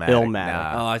 Illmatic.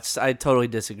 Oh, I totally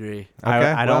disagree.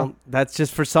 I don't. That's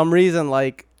just for some reason.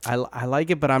 Like I like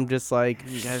it, but I'm just like,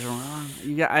 You guys are wrong.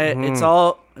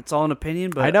 It's all an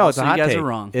opinion, but I know it's a also hot you guys take. are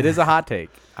wrong. It is a hot take.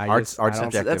 Art's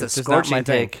subjective. That's a It's just not my scorching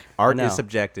thing. take. Art I is know.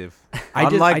 subjective. I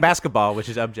just- Unlike I- basketball, which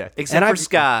is objective. Except And for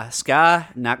ska. Ska,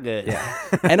 not good. Yeah.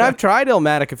 And I've tried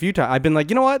Illmatic a few times. I've been like,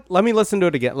 you know what? Let me listen to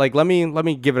it again. Like, let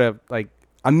me give it a like.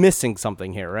 I'm missing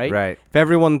something here, right? Right. If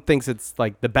everyone thinks it's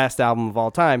like the best album of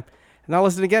all time, and I'll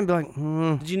listen again, and be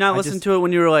like, Did you not listen to it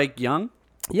when you were like young?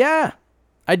 yeah,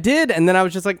 I did, and then I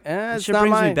was just like, That it's shit not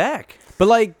brings me mine. back. But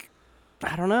like,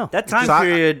 I don't know. That time So I-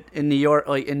 period in New York,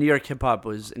 hip hop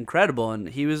was incredible, and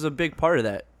he was a big part of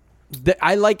that.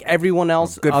 I like everyone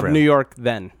else Good of for him. New York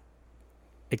then,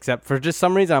 except for just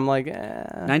some reason I'm like,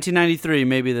 1993,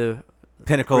 maybe the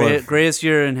Pinnacle of greatest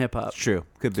year in hip hop. true.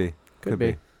 Could be. Could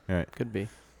be. All right. could be.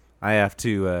 I have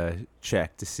to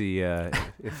check to see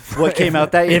if What came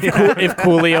out that year? If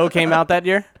Coolio came out that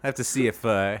year, I have to see if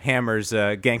Hammer's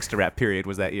gangster rap period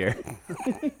was that year.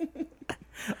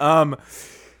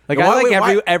 like Why- I like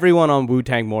why- everyone on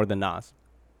Wu-Tang more than Nas.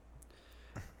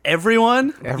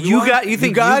 Everyone? Everyone? You think You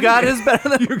you got- got is better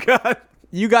than You got.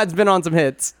 You guys been on some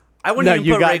hits. I wouldn't No, even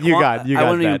you put got- Raekwon. you got I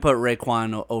wouldn't even that. put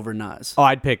Raekwon over Nas. Oh,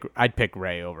 I'd pick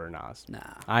Ray over Nas. Nah.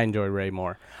 I enjoy Ray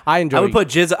more. I enjoy. I would put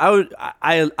Jizza.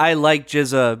 I like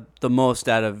Jizza the most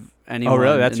out of anyone. Oh,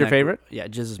 really? That's in your that favorite? group. Yeah,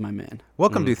 Jizza's my man.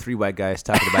 Welcome to Three White Guys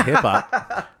Talking About Hip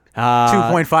Hop.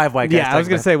 2.5 white guys. Yeah, I was talking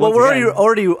gonna about- say. Well, once we're again-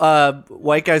 already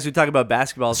white guys who talk about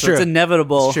basketball, so True. it's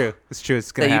inevitable It's true. It's true.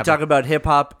 It's gonna that you happen. talk about hip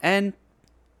hop and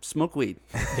smoke weed.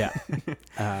 Yeah.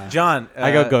 John,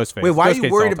 I go Ghostface. Wait, why are you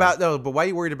Ghostface worried all the time. about though? But why are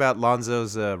you worried about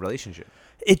Lonzo's relationship?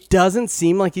 It doesn't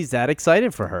seem like he's that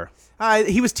excited for her.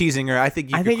 He was teasing her. I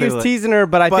think. I think he was teasing her,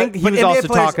 but I think he was NBA also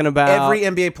players- talking about every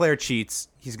NBA player cheats.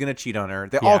 He's gonna cheat on her.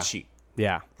 They Yeah. all cheat.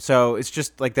 Yeah. So it's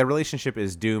just like their relationship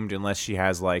is doomed unless she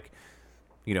has like,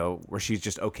 where she's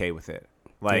just okay with it.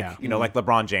 Like Yeah. like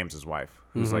LeBron James's wife,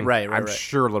 who's like, Right, I'm right.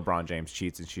 sure LeBron James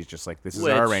cheats, and she's just like, this is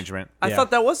Which- our arrangement. I Yeah.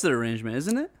 thought that was the arrangement,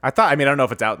 isn't it? I thought. I mean, I don't know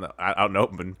if it's out in the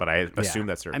open, but I assume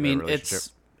that's her. I mean, their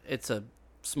relationship. it's a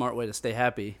smart way to stay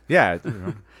happy. Yeah.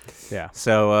 Yeah.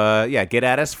 So get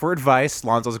at us for advice.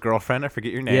 Lonzo's girlfriend. I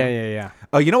forget your name. Yeah.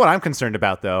 Oh, you know what I'm concerned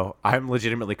about though? I'm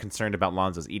legitimately concerned about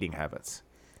Lonzo's eating habits.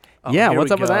 Yeah. here What's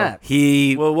we up with go. that?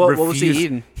 He Well, what was he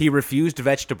eating? He refused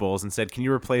vegetables and said, "Can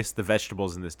you replace the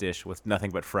vegetables in this dish with nothing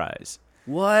but fries?"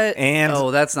 What? And-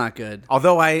 that's not good.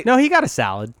 Although No, he got a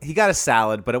salad. he got a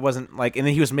salad, but it wasn't like. And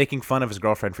then he was making fun of his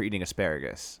girlfriend for eating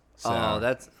asparagus.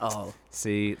 So,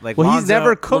 see, like, Well, he's Lonzo-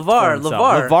 never cooked for LeVar, himself.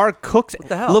 LeVar. LeVar cooks.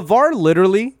 the hell? LeVar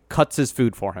literally cuts his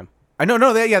food for him. I know,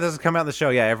 no, yeah, this has come out in the show.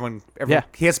 Yeah, everyone, Yeah.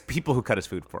 he has people who cut his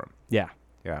food for him. Yeah.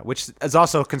 Yeah, which is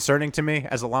also concerning to me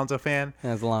as a Lonzo fan.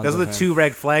 As a Lonzo Those are the fan. two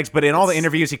red flags. But in all the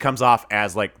interviews, he comes off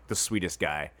as like the sweetest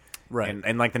guy, Right.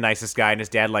 And like the nicest guy. And his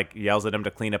dad like yells at him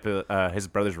to clean up his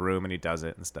brother's room, and he does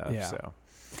it and stuff. Yeah. So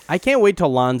I can't wait till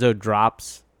Lonzo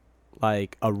drops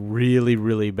like a really,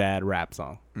 really bad rap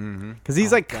song. Because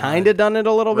he's like kind of done it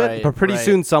a little bit, Right, but pretty right.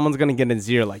 soon someone's going to get in his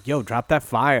ear like, yo, drop that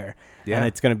fire. Yeah. And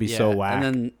it's going to be so whack. And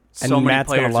then And so many Matt's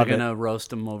gonna players are love it. gonna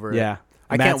roast him over. yeah.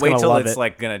 I Matt's can't wait gonna till love it's it.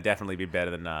 like gonna definitely be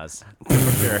better than Nas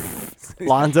for sure.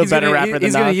 Lonzo better rapper than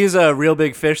He's gonna Nas. use a real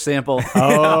big fish sample.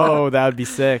 Oh, that would be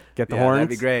sick. Get the Yeah, horns. that'd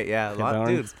be great. Yeah, a the lot,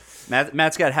 horns. dude.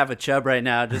 Matt's got half a chub right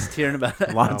now, just hearing about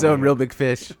that. Lonzo and Real Big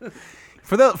Fish.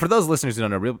 For those listeners who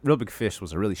don't know, Real Big Fish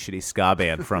was a really shitty ska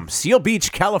band from Seal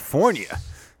Beach, California,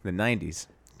 in the '90s.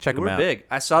 Check them We're out. big.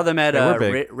 I saw them at Yeah, we're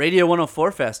big. Radio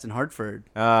 104 Fest in Hartford.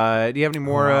 Do you have any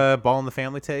more Ball in the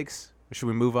Family takes? Or should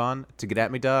we move on to Get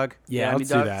At Me, Dog? Yeah, Yeah, let's me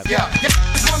do dog. that.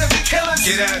 Yeah, wanna be killers.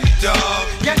 Get at me, dog.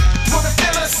 Yeah, wanna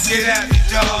feel us. Get at me,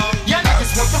 dog. Yeah,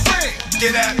 niggas want the ring.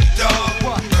 Get at me,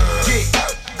 dog.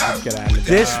 Let's get at it.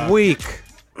 This week,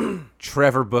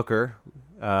 Trevor Booker.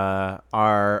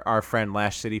 Our friend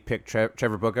Lash City picked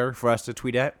Trevor Booker for us to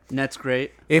tweet at. And that's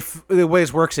great. If the way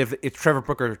this works, if Trevor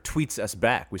Booker tweets us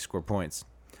back, we score points.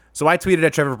 So I tweeted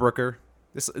at Trevor Booker.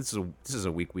 This is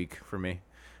a weak for me.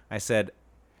 I said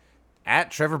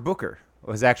at Trevor Booker.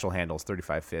 Well, his actual handle is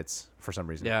 35 fits for some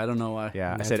reason. Yeah, I don't know why.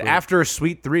 Yeah, I That's said weird. after a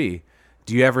sweet 3,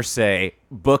 do you ever say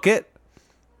book it?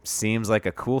 Seems like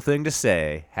a cool thing to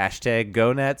say. Hashtag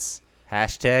go Nets.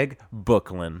 Hashtag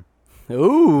Booklyn.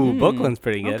 Ooh, Bookland's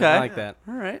pretty good. Okay. I like that.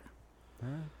 All right.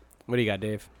 What do you got,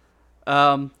 Dave?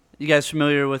 You guys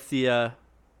familiar with the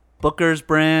Booker's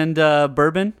brand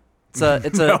bourbon? It's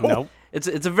a Nope. it's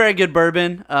a very good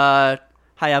bourbon. High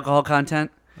alcohol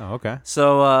content. Oh, okay.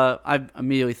 So I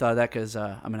immediately thought of that because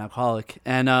I'm an alcoholic,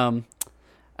 and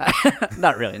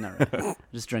not really.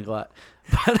 Just drink a lot.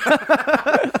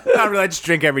 Not really. I just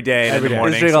drink every day in the day.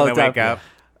 morning Just drink so all when the I wake time.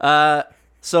 up.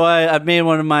 So I've made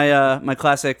one of my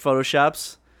classic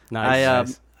photoshops.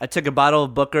 Nice. I took a bottle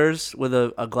of Booker's with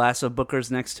a glass of Booker's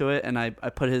next to it, and I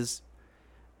put his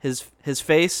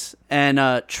face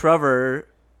and Trevor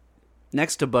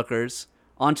next to Booker's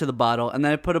onto the bottle, and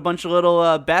then I put a bunch of little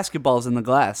basketballs in the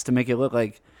glass to make it look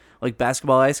like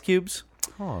basketball ice cubes.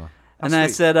 Oh, And then I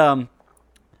said,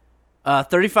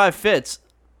 35 fits.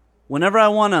 Whenever I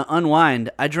want to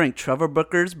unwind, I drink Trevor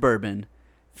Booker's bourbon.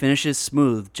 Finishes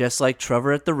smooth, just like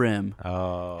Trevor at the rim.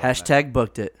 Oh. Hashtag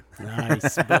booked it.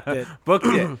 Nice. Booked it. Booked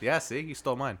it. Yeah, see? You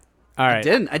stole mine. All right.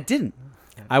 I didn't.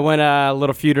 I went a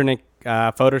little Feudernick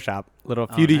Photoshop. Little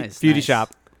Feudy nice, Feudy nice. shop.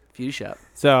 Beauty shop.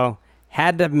 So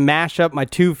had to mash up my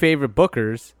two favorite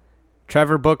Bookers,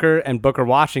 Trevor Booker and Booker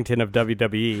Washington of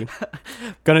WWE.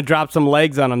 Gonna drop some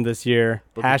legs on them this year.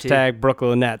 Booker Hashtag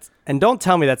Brooklyn Nets. And don't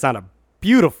tell me that's not a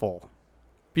beautiful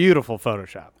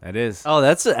Photoshop. That is. Oh,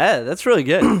 that's really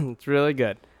good. It's really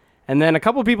good. And then a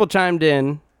couple people chimed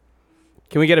in.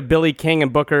 Can we get a Billy King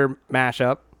and Booker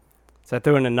mashup? So I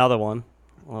threw in another one.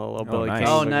 A little Billy nice. King.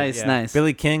 Oh, Booker, nice, yeah. nice.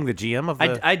 Billy King, the GM of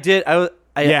the... I did. I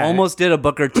Yeah. almost did a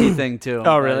Booker T thing too.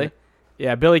 Oh, really?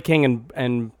 Yeah, Billy King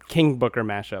and King Booker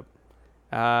mashup.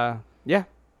 Yeah.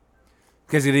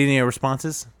 Because you did any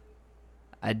responses?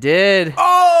 I did.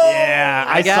 Oh! Yeah,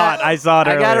 I saw it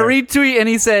I got a earlier. retweet, and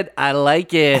he said, "I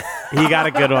like it," He got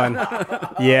a good one.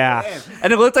 Yeah.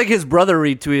 and it looked like his brother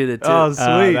retweeted it too. Oh,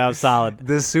 sweet. That was solid.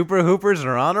 The Super Hoopers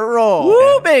are on a roll.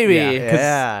 Woo, baby!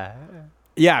 Yeah.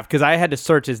 Yeah, because I had to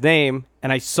search his name,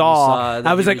 and I saw that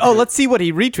I was he like, oh, retweeted. let's see what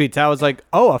he retweets. I was like,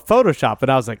 oh, a Photoshop. And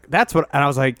I was like, that's what, and I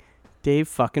was like, Dave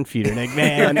fucking Feudernick,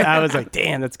 man. I was like,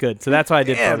 damn, that's good. So that's why I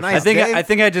did Damn, Photoshop. nice. I Dave.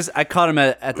 think I caught him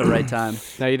at the right time.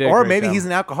 No, you did a Or great maybe job. he's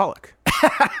an alcoholic.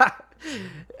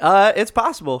 It's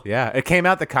possible. Yeah, it came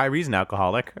out that Kyrie's an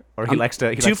alcoholic, or he likes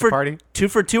to Two for party. 2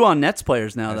 for 2 on Nets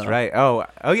players now. That's though. right.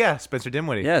 Oh yeah, Spencer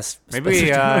Dinwiddie. Yes, Maybe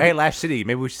Spencer Dinwiddie. hey, Lash City.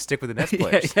 Maybe we should stick with the Nets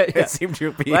players. yeah. It seemed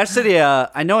to be. Last City,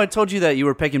 I know I told you that you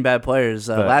were picking bad players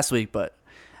But- last week, but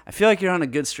I feel like you're on a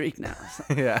good streak now.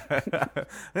 yeah.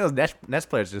 Those Nets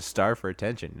players just starve for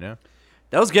attention. You know.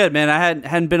 That was good, man. I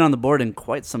hadn't been on the board in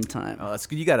quite some time. Oh, that's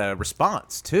good. You got a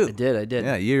response too. I did.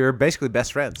 Yeah, you're basically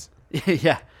best friends.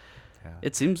 yeah.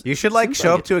 It seems You should like seems show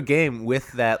like up to a game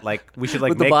with that. Like we should like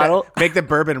With the make bottle? make the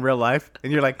bourbon in real life,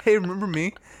 and you're like, hey, remember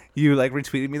me? You like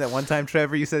retweeted me that one time,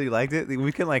 Trevor. You said you liked it.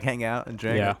 We can like hang out and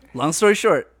drink. Yeah. Long story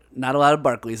short, not a lot of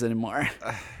Barclays anymore.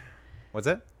 What's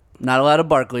that? Not a lot of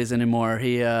Barclays anymore.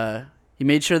 He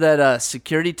made sure that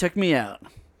security took me out.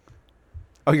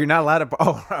 Oh, you're not allowed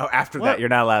to. After What? that, you're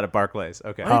not allowed at Barclays.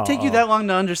 Okay. Why did it take you that long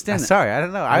to understand that? Sorry, I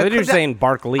don't know. I thought you were couldn't- saying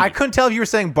Barkley. I couldn't tell if you were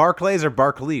saying Barclays or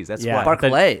Barclays. That's Yeah. why.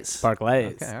 Barclays.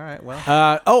 Barclays. Okay, all right. Well,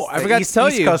 I forgot East, to tell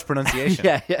East you. Coast pronunciation.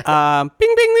 yeah. Bing,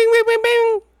 bing, bing, bing, bing,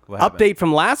 bing. What happened? Update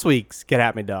from last week's Get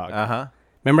At Me Dog. Uh huh.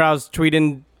 Remember I was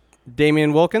tweeting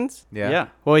Damian Wilkins? Yeah.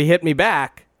 Well, he hit me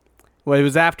back. Well, it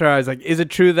was after I was like, is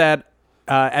it true that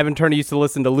Evan Turner used to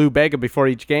listen to Lou Bega before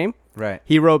each game? Right.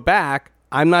 He wrote back,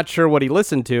 I'm not sure what he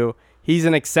listened to. He's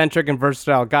an eccentric and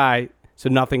versatile guy, so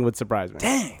nothing would surprise me.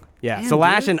 Dang. Yeah. Damn, So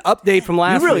Lash, dude. an update from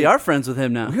last You really week. are friends with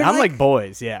him now. We're I'm like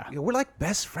boys, yeah. Yeah, we're like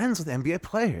best friends with NBA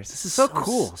players. This is so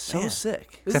cool. So Man.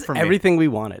 sick. This Except is for me. everything we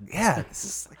wanted. Yeah. This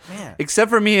is like man. Except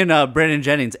for me and Brandon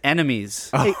Jennings, enemies.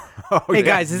 Hey, hey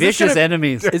guys, is this Vicious gonna-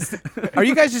 enemies. Are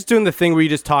you guys just doing the thing where you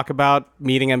just talk about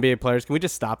meeting NBA players? Can we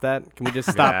just stop that? Can we just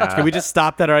stop? Yeah. Can we just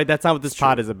stop that? All right, that's not what this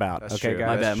pod is about. That's okay, true.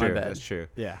 guys. That's My true. bad. That's true.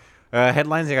 Yeah.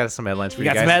 Headlines. I got some headlines for We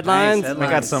you got guys. some headlines. Nice I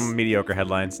got some mediocre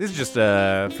headlines. These are just,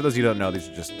 for those of you who don't know, these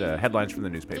are just headlines from the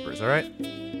newspapers, all right?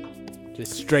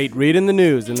 Just straight reading the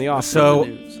news in the office. So,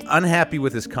 news. unhappy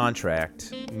with his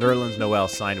contract, Nerlens Noel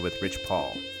signed with Rich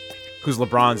Paul, who's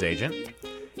LeBron's agent.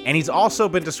 And he's also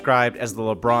been described as the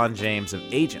LeBron James of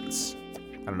agents.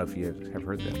 don't know if you have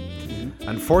heard that.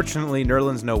 Unfortunately,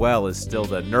 Nerlens Noel is still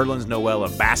the Nerlens Noel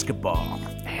of basketball.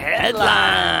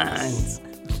 Headlines.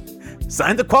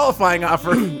 Signed the qualifying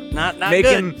offer. Not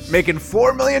making good. making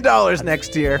 $4 million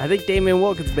next year. I think Damian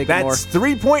Wilkins making more. That's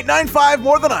 3.95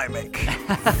 more than I make.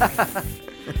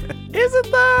 Is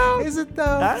it though? Is it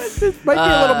though? It might be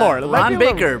a little more. It might Ron be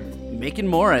a little Baker making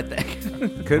more, I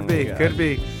think. Could be, could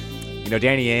be. You know,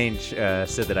 Danny Ainge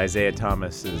said that Isaiah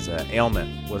Thomas's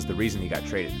ailment was the reason he got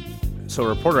traded. So a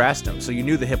reporter asked him, so you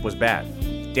knew the hip was bad?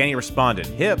 Danny responded,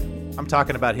 hip? I'm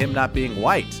talking about him not being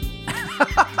white.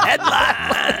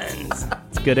 Headlines.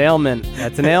 It's a good ailment.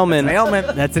 That's an ailment. That's an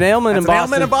ailment. That's an ailment in That's an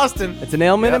Boston. ailment in Boston. It's an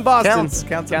ailment in Boston.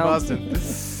 Counts in Boston.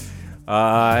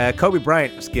 Kobe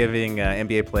Bryant was giving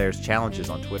NBA players challenges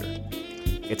on Twitter.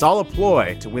 It's all a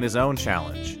ploy to win his own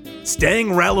challenge.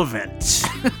 Staying relevant.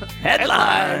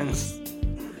 Headlines.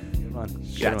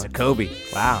 Shout out to Kobe.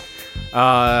 Wow.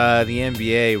 The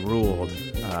NBA ruled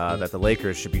that the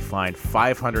Lakers should be fined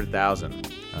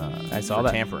 $500,000. I saw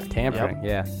that. Tampering. Tampering,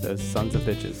 yeah. Those sons of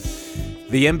bitches.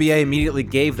 The NBA immediately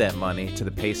gave that money to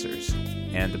the Pacers.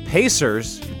 And the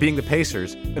Pacers, being the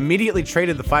Pacers, immediately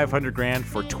traded the $500,000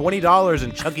 for $20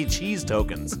 in Chuck E. Cheese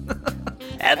tokens.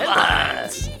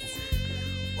 Headlines.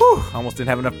 Whew, almost didn't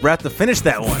have enough breath to finish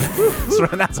that one.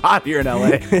 It's hot here in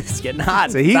LA. It's getting hot.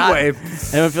 It's a heat wave.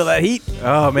 Anyone feel that heat?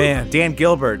 Oh, man. Dan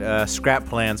Gilbert scrapped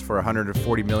plans for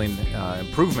 $140 million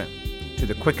improvement to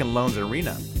the Quicken Loans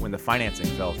Arena when the financing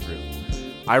fell through.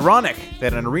 Ironic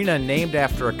that an arena named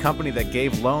after a company that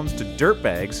gave loans to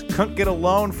dirtbags couldn't get a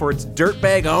loan for its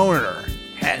dirtbag owner.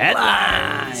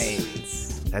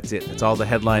 Headlines. That's it. That's all the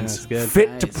headlines That's good.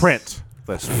 fit to Nice. print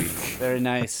this week. Very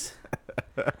nice.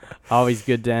 Always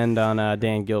good to end on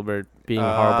Dan Gilbert being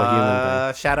a horrible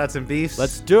human Shout outs and beefs.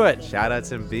 Let's do it. Shout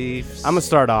outs and beefs. I'm gonna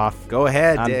start off. Go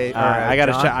ahead, Dave. I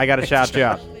gotta John. shout you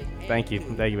out. Thank you,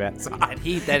 Matt. That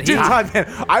heat. Dude, Todd, man,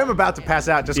 I'm about to pass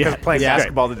out just because Yeah, playing yeah.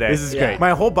 basketball today. This is great.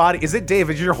 My whole body. Is it, Dave?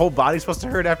 Is your whole body supposed to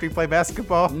hurt after you play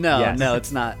basketball? No, Yes. no,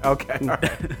 it's not. Okay. All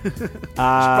right.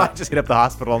 Probably just hit up the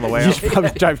hospital on the way You out. should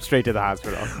probably drive straight to the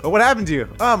hospital. What happened to you?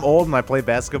 Oh, I'm old and I play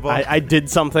basketball. I did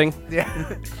something.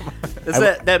 yeah. It's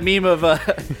that meme of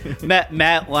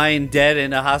Matt lying dead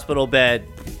in a hospital bed,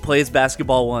 plays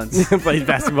basketball once. Played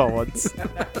basketball once.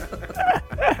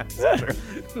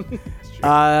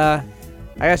 I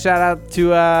got a shout out to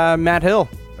Matt Hill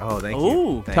Oh, thank you.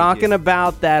 Ooh. Thank talking you.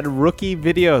 about that rookie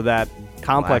video that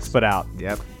Complex Last- put out.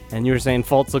 Yep. And you were saying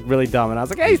Fultz looked really dumb, and I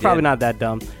was like, hey, he's did. probably not that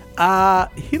dumb.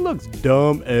 He looks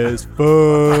dumb as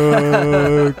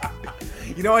fuck.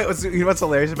 You know what's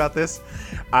hilarious about this?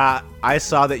 I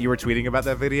saw that you were tweeting about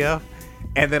that video,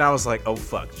 and then I was like, oh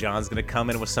fuck, John's gonna come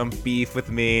in with some beef with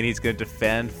me, and he's gonna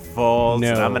defend Fultz, No.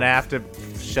 and I'm gonna have to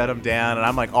shut him down. And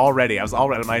I'm like, I was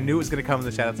already. I knew it was gonna come in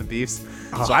the shoutouts and beefs,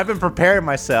 so I've been preparing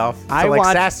myself to I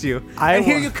watched- sass you. I And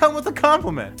here wa- you come with a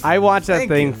compliment. I watched that Thank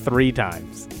thing you. 3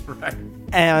 times. Right.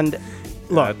 And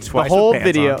look, the twice whole with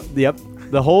pants video, on. yep,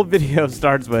 the whole video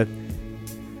starts with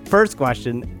first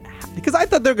question, because I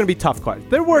thought there were going to be tough questions.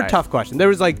 There were Right. tough questions. There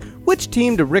was like, which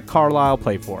team did Rick Carlisle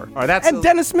play for? Oh, that's and a-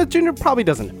 Dennis Smith Jr. probably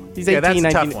doesn't know. He's 18, Yeah, that's 19.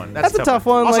 a tough one. That's a tough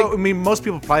one. Also, like, I mean, most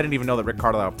people probably didn't even know that Rick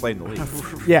Carlisle played in the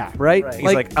league. yeah, right? Right.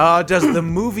 He's like, does the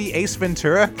movie Ace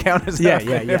Ventura count as Yeah, an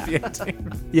yeah, yeah. NBA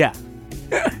team? yeah.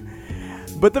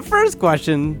 But the first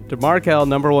question to Markel,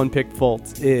 number 1 pick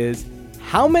Fultz, is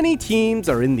how many teams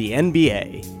are in the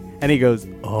NBA? And he goes,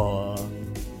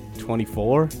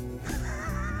 24?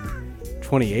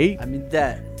 28? I mean,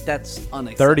 that's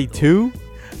unacceptable. 32?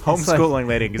 Homeschooling,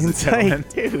 ladies and It's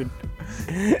like, gentlemen.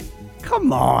 dude,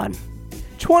 come on.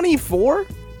 24?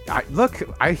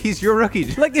 He's your rookie.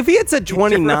 Like, if he had said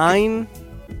 29,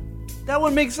 That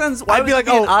would make sense. Why I'd would be it like,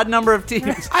 be an oh. odd number of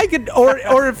teams? I could,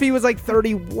 or if he was like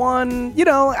 31, you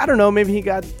know, I don't know, maybe he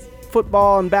got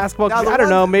football and basketball. Now, the I don't one-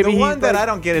 know, maybe the he. one that like- I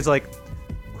don't get is like,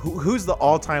 who's the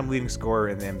all-time leading scorer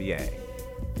in the NBA?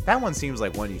 That one seems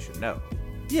like one you should know.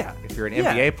 Yeah. If you're an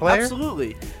Yeah, NBA player,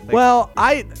 absolutely. Well,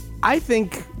 I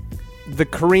think the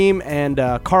Kareem and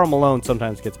Karl Malone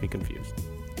sometimes gets me confused.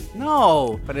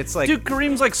 No, but it's like dude,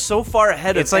 Kareem's like so far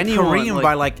ahead it's of like anyone. Kareem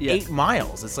by like yeah. 8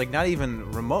 miles. It's like not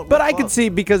even remotely. But I could close. see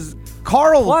because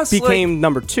Carl Plus, became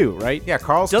number 2, right? Yeah,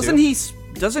 Carl's Doesn't too. he?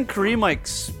 Doesn't Kareem like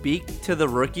speak to the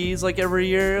rookies like every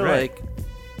year? Right. Like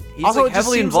he's Also, like it just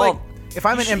heavily seems involved. like if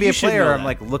I'm an You NBA should player, know I'm that.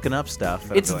 like looking up stuff.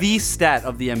 and It's I'm like, the stat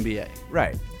of the NBA.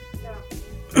 right.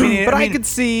 I But I mean, could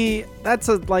see that's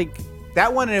a like.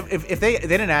 that one. If they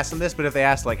didn't ask him this, but if they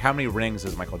asked like how many rings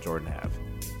does Michael Jordan have,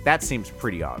 that seems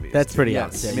pretty obvious. That's to pretty me. Yes.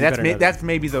 obvious. I I Yeah, mean, you better know that. that's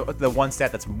maybe the one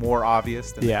stat that's more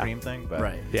obvious than Yeah. the Kareem thing. But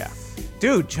Right. Yeah.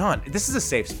 Dude, John, this is a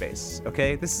safe space,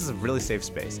 okay? This is a really safe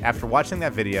space. After watching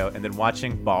that video and then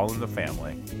watching Ball in the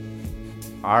Family,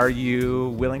 are you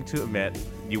willing to admit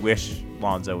you wish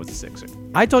Lonzo was a Sixer?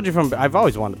 I told you I've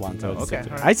always wanted Lonzo. Oh, okay,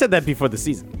 Sixer. all right. I said that before the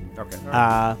season. Okay. all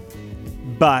right.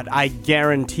 But I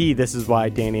guarantee this is why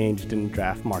Danny Ainge didn't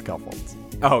draft Markel Fultz.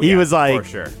 Oh, he yeah, was like, for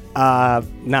sure.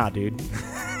 Nah, dude.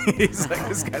 He's like,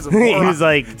 this guy's a He moron. was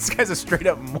like- this guy's a straight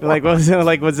up moron.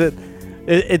 Like, was it?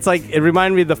 It's like, it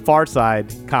reminded me of the Far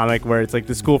Side comic where it's like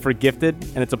the school for gifted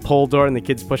and it's a pull door and the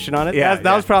kid's pushing on it. Yeah,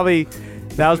 that was probably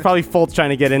Fultz trying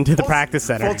to get into the practice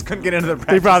center. Fultz couldn't get into the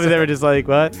practice They center. were just like,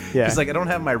 what? Yeah. He's like, I don't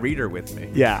have my reader with me.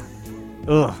 yeah.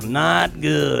 Ugh, not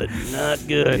good. Not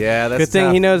good. Yeah, that's good thing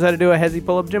tough. he knows how to do a hezzy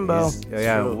pull up Jimbo.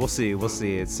 Yeah, we'll see. We'll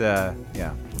see. It's yeah, see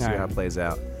All right. how it plays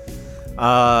out.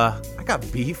 I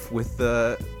got beef with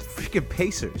the freaking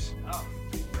Pacers.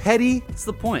 Petty, What's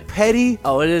the point? petty,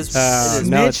 Oh, it is. It is.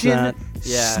 No, it's snitching, not.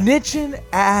 Yeah. snitching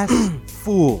ass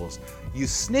fools. You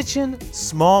snitching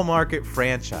small market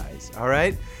franchise. All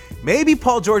right. Maybe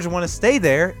Paul George would want to stay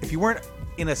there if you weren't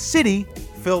in a city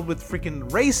filled with freaking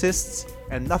racists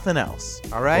and nothing else.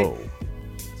 All right. Whoa.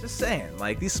 Just saying,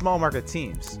 like these small market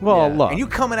teams. Well, Yeah. look. And you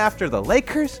coming after the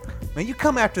Lakers? Man, you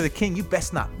come after the King, you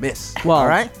best not miss. well, all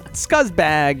right?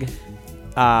 Scuzzbag,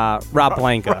 Rob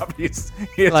Blanca. Rob, he is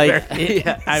Like, very-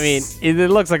 Yes. I mean, it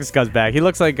looks like a scuzzbag. He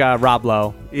looks like Rob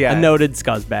Lowe, Yeah. a noted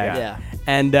scuzzbag. Yeah.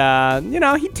 And,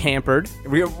 he tampered.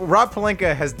 Rob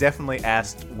Pelinka has definitely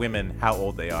asked women how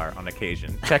old they are on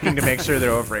occasion, checking to make sure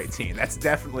they're over 18. That's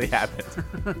definitely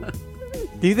happened.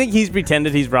 Do you think he's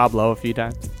pretended he's Rob Lowe a few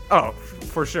times? Oh,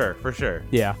 for sure, for sure.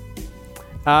 Yeah.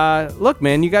 Look,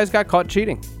 man, you guys got caught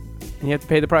cheating. And you have to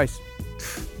pay the price.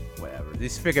 Whatever.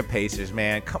 These freaking Pacers,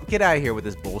 man, come get out of here with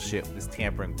this bullshit, with this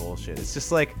tampering bullshit. It's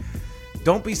just like,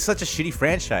 don't be such a shitty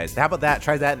franchise. How about that?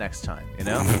 Try that next time, you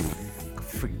know?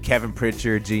 Freaking Kevin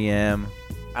Pritchard, GM.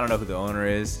 I don't know who the owner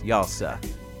is. Y'all suck.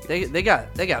 They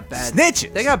got bad.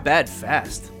 Snitches. They got bad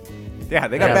fast. Yeah,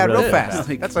 they got Yeah, bad real really fast.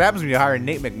 bad. That's what happens when you hire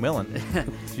Nate McMillan.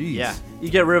 Jeez. Yeah. You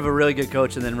get rid of a really good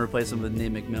coach and then replace him with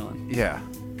Nate McMillan. Yeah.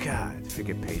 God,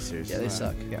 freaking Pacers. Yeah, they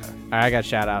suck. Yeah. All right, I got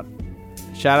shout out.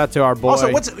 Shout out to our boy.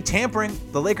 Also, what's tampering?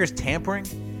 The Lakers tampering?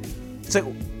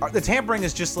 So the tampering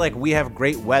is just like we have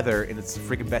great weather and it's the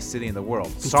freaking best city in the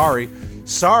world. Sorry,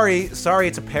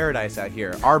 it's a paradise out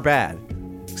here. Our bad,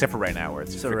 except for right now where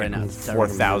it's So right now it's terrible.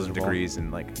 4,000 degrees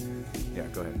and like, yeah.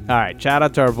 Go ahead. All right, shout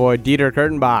out to our boy Dieter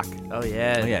Kurtenbach, Oh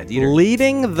yeah. Oh yeah, Dieter.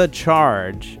 leading the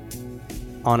charge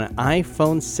on an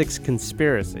iPhone 6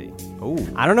 conspiracy. Oh,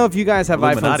 I don't know if you guys have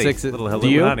iPhone Illuminati. 6. Little Do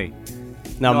you? Illuminati.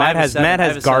 No, No, I Matt have a has 7. I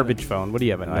have a garbage phone. What do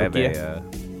you have? A I have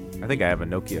Nokia? I think I have a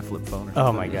Nokia flip phone. Or Oh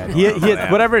something. my god. I don't know.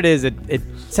 Whatever it is, it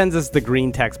sends us the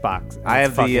green text box. I have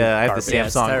It's the fucking garbage. Yeah,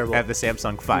 it's Samsung. terrible. I have the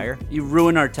Samsung Fire. You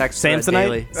ruin our text thread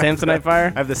daily. Samsonite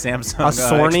Fire. I have the Samsung A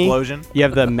Sony. Explosion. You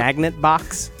have the magnet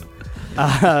box.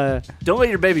 Don't let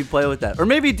your baby play with that. Or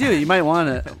maybe do. You might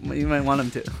want to. You might want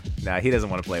him to. Nah, he doesn't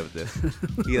want to play with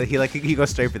this. he goes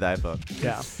straight for the iPhone.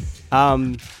 Yeah.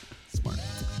 Smart.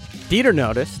 Dieter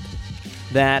noticed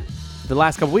that the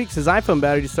last couple weeks his iPhone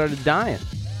battery just started dying.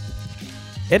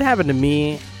 It happened to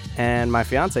me and my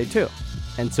fiance too.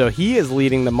 And so he is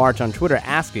leading the march on Twitter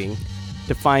asking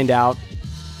to find out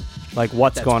like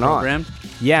what's That's going programmed? on.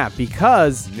 Yeah,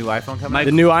 because New iPhone coming.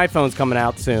 the new iPhone's coming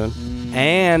out soon.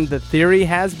 And the theory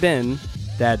has been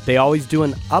that they always do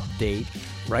an update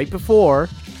right before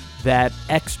that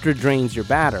extra drains your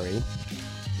battery.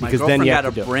 My Because girlfriend then you got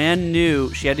have to a do it. brand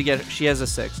new. She has a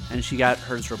 6, and she got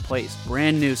hers replaced.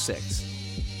 Brand new 6.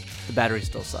 The battery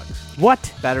still sucks.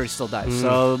 What? Battery still dies.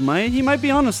 So he might be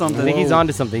onto something. I think he's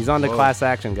onto something. He's onto Whoa. class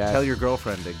action, guys. Tell your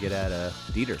girlfriend to get at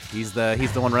Dieter. He's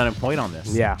the one running point on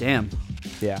this. Yeah. Damn.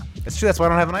 Yeah. That's true. That's why I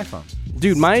don't have an iPhone.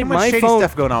 Dude, my Too much shady phone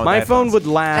stuff going on with my phone iPhones. would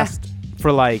last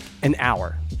for like an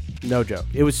hour. No joke.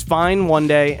 It was fine one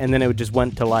day and then it would just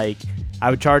went to like I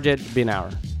would charge it, it'd be an hour.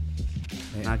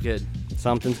 Not good.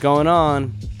 Something's going on.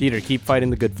 Dieter, keep fighting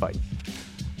the good fight.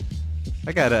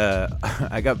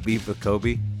 I got beef with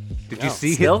Kobe. Did you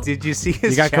see Still? it? Did you see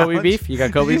his You got Kobe challenge? beef? You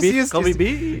got Kobe Did you see beef? his- Kobe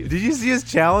beef? Did you see his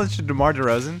challenge to DeMar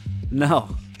DeRozan?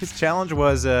 No. His challenge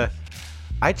was,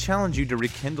 I challenge you to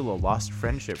rekindle a lost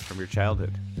friendship from your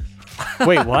childhood.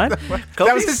 Wait, what?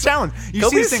 That was his challenge. You see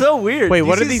Kobe's this thing- so weird. Wait, you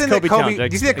what see are this these thing that Kobe challenges?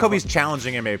 Do you see that Kobe's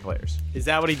challenging NBA players? Is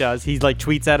that what he does? He like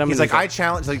tweets at him. He's and like, I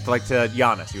challenge, like to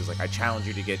Giannis. He was like, I challenge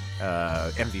you to get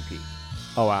MVP.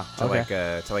 Oh wow. To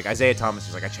Okay. like Isaiah Thomas,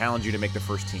 he's like, I challenge you to make the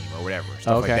first team or whatever,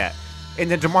 stuff Okay. like that. And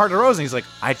then DeMar DeRozan, he's like,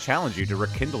 I challenge you to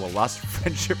rekindle a lost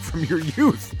friendship from your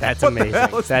youth. That's What the amazing.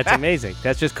 hell is That's that? amazing.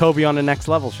 That's just Kobe on the next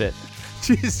level shit.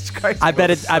 Jesus Christ. I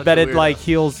bet it such a like weirdo.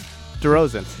 heals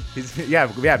DeRozan.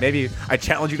 Yeah. Maybe I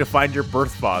challenge you to find your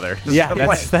birth father. Yeah,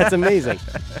 that's amazing.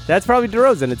 That's probably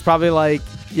DeRozan. It's probably like,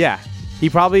 yeah. He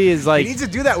probably is like. He needs to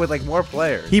do that with like more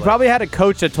players. He probably had a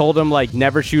coach that told him like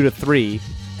never shoot a 3,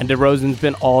 and DeRozan's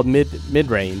been all mid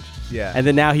range. Yeah. And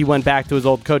then now he went back to his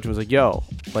old coach and was like, "Yo,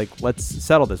 like let's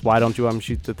settle this. Why don't you want him to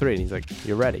shoot the 3?" And he's like,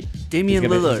 "You're ready." Damian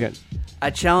He's Lillard. gonna- I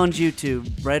challenge you to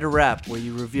write a rap where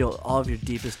you reveal all of your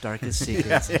deepest, darkest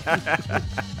secrets.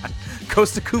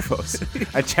 Costa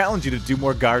Kufos. I challenge you to do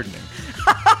more gardening.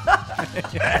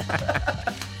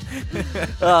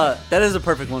 That is a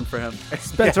perfect one for him.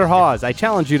 Spencer Hawes, I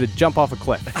challenge you to jump off a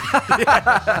cliff.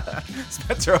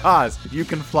 Spencer Hawes, you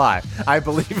can fly. I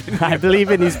believe in you. I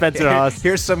believe in you, Spencer Hawes.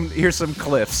 Here's some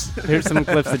cliffs. Here's some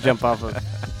cliffs to jump off of.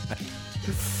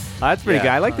 That's pretty Yeah. good.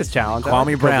 I like this challenge.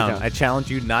 Kwame Brown, Perfect I challenge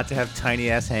you not to have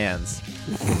tiny ass hands.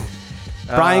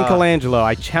 Brian Colangelo,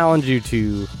 I challenge you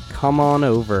to come on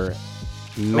over,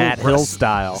 Matt Oh, Hill Russ.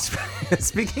 style.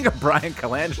 Speaking of Brian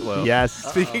Colangelo. Yes.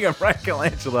 Speaking of Brian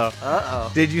Colangelo.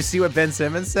 Did you see what Ben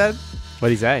Simmons said?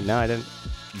 What'd he say? No, I didn't.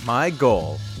 My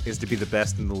goal is to be the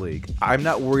best in the league. I'm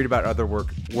not worried about other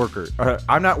workers.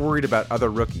 I'm not worried about other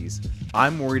rookies.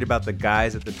 I'm worried about the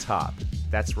guys at the top.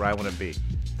 That's where I want to be.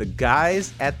 The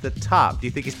guys at the top. Do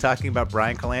you think he's talking about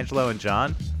Brian Colangelo and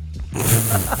John?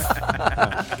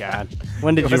 God.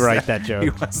 When did you write that joke? He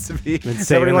wants to be. Been Is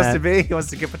that what he saving wants that. to be? He wants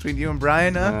to get between you and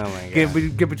Brian, huh? Oh, my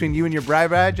Get between you and your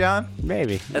bride, John?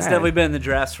 Maybe. That's All definitely right. been in the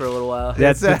drafts for a little while.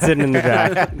 That's been sitting in the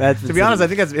draft. That's To be honest, I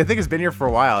think it's been here for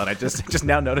a while, and I just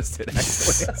now noticed it.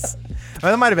 Actually,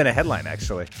 well, that might have been a headline.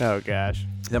 Actually, Oh gosh.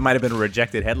 that might have been a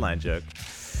rejected headline joke.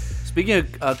 Speaking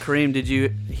of Kareem, did you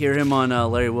hear him on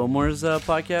Larry Wilmore's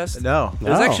podcast? No. It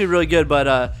was No. actually really good, but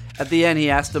at the end he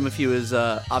asked him if he was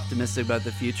optimistic about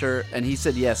the future, and he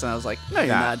said yes, and I was like, no,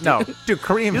 you're not. No, Dude. dude,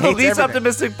 Kareem You're the hates least everything.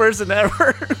 optimistic person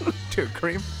ever. Dude,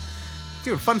 Kareem.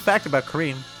 Dude, fun fact about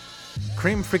Kareem.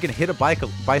 Kareem freaking hit a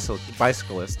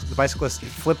bicyclist. The bicyclist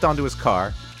flipped onto his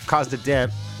car, caused a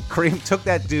dent. Kareem took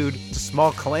that dude to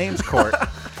small claims court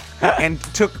and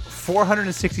took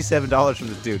 $467 from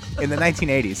the dude in the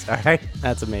 1980s, all right?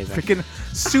 That's amazing. Freaking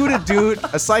sued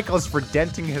a cyclist for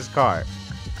denting his car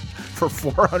for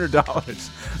 $400.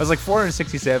 It was like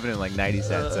 $467 and like 90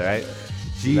 cents, all right?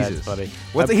 Jesus. That's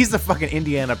funny. He's the fucking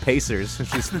Indiana Pacers,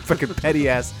 which is fucking petty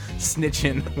ass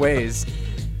snitching ways.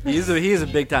 He is a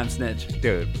big time snitch.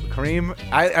 Dude, Kareem,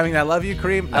 I mean, I love you,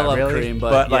 Kareem. I Not love really, Kareem,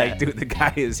 but yeah. like, dude, the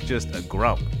guy is just a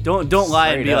grump. Don't lie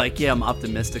and Straight be up. like, yeah, I'm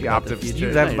optimistic about the future. You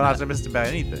No, haven't you're been not. optimistic about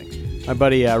anything. My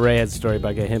buddy Ray has a story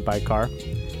about getting hit by a car.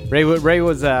 Ray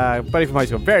was a buddy from high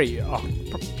school.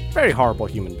 Very horrible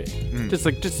human being.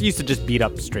 Just used to just beat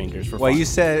up strangers for Well, fun. you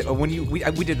said when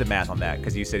we did the math on that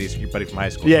because you said he's your buddy from high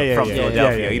school. Yeah, from yeah,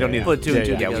 Philadelphia. yeah, You don't yeah. need Put two and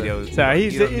two yeah, we together. don't- So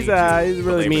you don't he's need a to really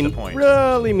belabor mean, the point.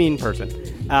 really mean person.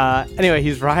 Anyway,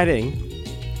 he's riding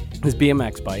his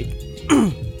BMX bike,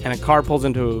 and a car pulls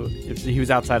into. He was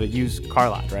outside a used car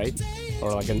lot, right,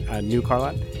 or like a new car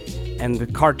lot, and the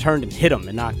car turned and hit him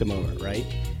and knocked him over, right.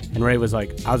 And Ray was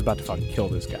like, I was about to fucking kill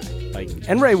this guy, like,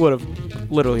 and Ray would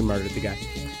have literally murdered the guy.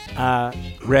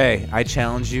 Ray, I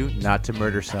challenge you not to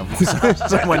murder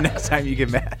someone next time you get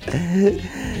mad.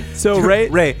 So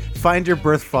Ray, find your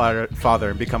birth father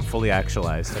and become fully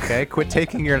actualized. Okay, quit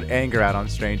taking your anger out on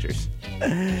strangers.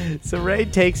 So Ray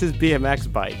takes his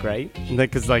BMX bike, right?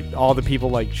 Because like all the people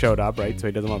like showed up, right? So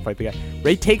he doesn't want to fight the guy.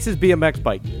 Ray takes his BMX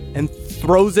bike and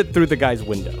throws it through the guy's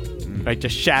window. Right?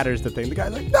 Just shatters the thing. The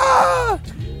guy's like, ah!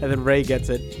 And then Ray gets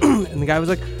it, and the guy was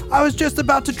like, I was just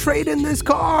about to trade in this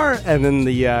car. And then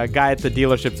the guy at the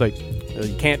dealership's like,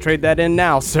 you can't trade that in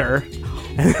now, sir.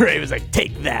 And Ray was like,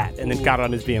 take that, and then got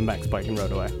on his BMX bike and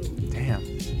rode away.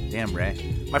 Damn,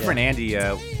 Ray. My friend Andy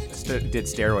did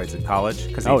steroids in college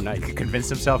because Oh, he nice. convinced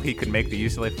himself he could make the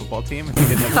UCLA football team if he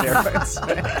didn't have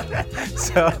steroids.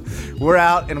 So we're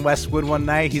out in Westwood one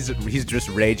night. He's just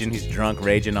raging. He's drunk,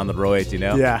 raging on the roids, you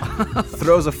know? Yeah.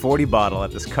 Throws a 40 bottle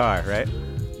at this car, right?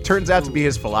 Turns out to be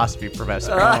his philosophy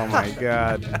professor. Oh my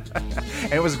god.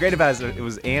 And it was great about it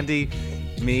was Andy,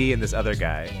 me, and this other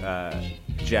guy,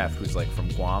 Jeff, who's like from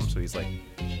Guam, so he's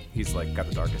like got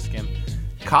the darkest skin.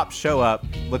 Cops show up,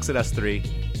 looks at us three,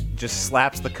 just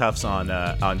slaps the cuffs on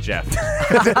Jeff.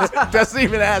 Doesn't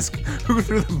even ask who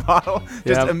threw the bottle.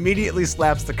 Just Yep. immediately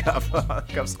slaps the cuffs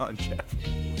on Jeff.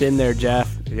 Been there,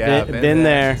 Jeff. Yeah, Been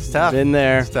there. It's tough. Been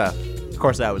there. It's tough. Of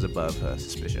course, that was above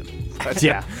suspicion. But,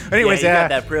 Yeah. Anyways, you got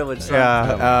that privilege.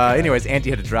 Son. anyways,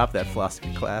 Andy had to drop that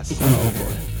philosophy class.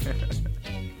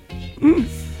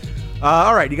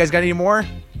 All right, you guys got any more?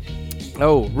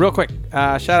 Oh, real quick.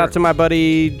 Shout out to my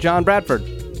buddy John Bradford.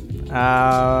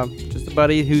 Just a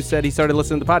buddy who said he started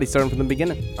listening to the pod. He started from the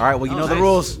beginning. All right, well, you know the nice.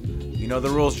 rules. You know the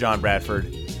rules, John Bradford.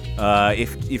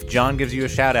 If John gives you a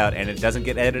shout out and it doesn't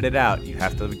get edited out, you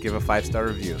have to give a 5-star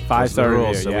review. 5-star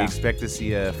review. So yeah. we expect to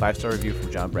see a 5-star review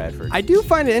from John Bradford. I do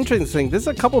find it interesting. There's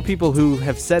a couple people who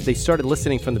have said they started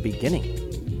listening from the beginning.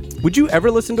 Would you ever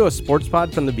listen to a sports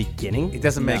pod from the beginning? It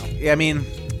doesn't make. I mean,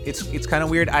 it's kind of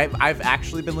weird. I've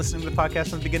actually been listening to the podcast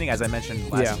from the beginning, as I mentioned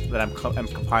last. That I'm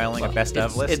compiling a best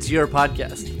of list. It's your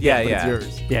podcast. Yeah. It's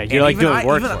yours. Yeah, And you're like even doing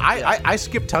work. Even for it. I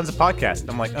skip tons of podcasts.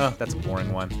 I'm like, oh, that's a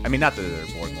boring one. I mean, not that they're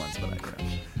boring ones, but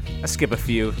I skip a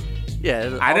few.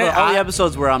 Yeah, all the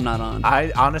episodes where I'm not on.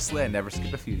 I honestly never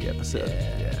skip a few episodes.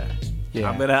 Yeah.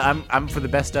 I'm for the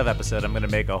best of episode. I'm gonna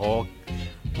make a whole.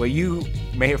 What you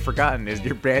may have forgotten is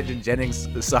your Brandon Jennings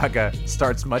saga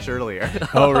starts much earlier.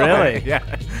 Oh, really? Yeah,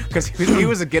 because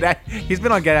he's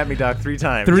been on Get At Me Doc 3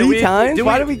 times. Three times?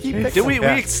 Why do we keep picking? We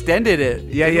extended it?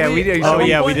 Yeah, we did. Oh,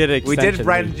 yeah, we did We did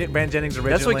extension. Brandon Jennings originally.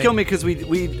 That's what killed me because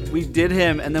we did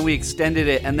him and then we extended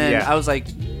it and then I was like,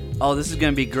 oh, this is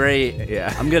gonna be great.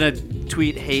 Yeah. I'm gonna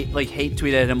hate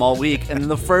tweet at him all week. And then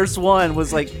the first one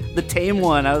was like the tame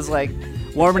one. I was like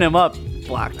warming him up.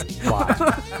 Blocked.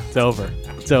 It's over.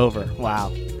 It's over.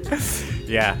 Wow.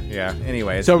 Yeah.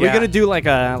 Anyways, So we're gonna do like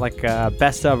a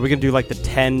best of. We're gonna do like the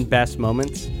 10 best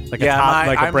moments, like a top,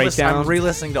 like a breakdown. I'm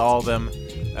re-listening to all of them.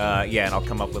 And I'll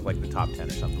come up with like the top 10 or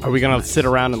something. Are we gonna sit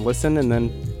around and listen and then?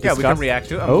 Yeah, we can discuss? react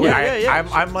to it. Oh,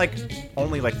 I'm like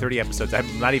only like 30 episodes.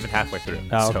 I'm not even halfway through.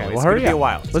 Oh, So okay. it's Well, gonna hurry be up. a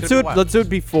while. Let's do it. Let's do it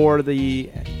before the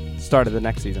start of the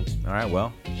next season. All right.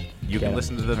 Well, you can Yeah.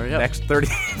 listen to the Hurry up. next 30.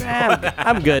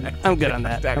 I'm good. I'm good on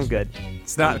that. I'm good.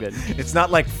 It's not. good. It's not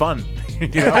like fun. You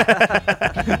know,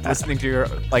 listening to your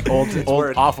like old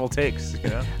awful takes. You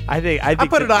know, I think I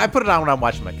put it on when I'm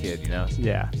watching my kid. You know.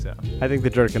 Yeah. So I think the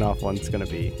jerking off one's gonna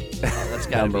be That's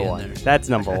gotta number be in one. there. That's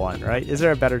number one, right? Is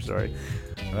there a better story?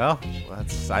 well,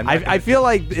 that's. I feel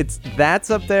like that's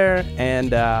up there,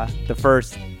 and the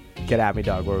first Get At Me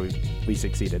Dog where we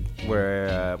succeeded.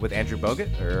 where with Andrew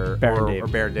Bogut or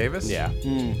Baron Davis. Yeah.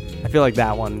 I feel like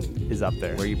that one is up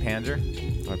there. Where you pander.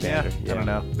 Or Yeah, Bander, I don't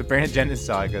know. The Brandon Jennings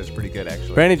saga is pretty good,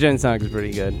 actually. Brandon Jennings song is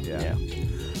pretty good. Yeah.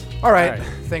 All right. All right.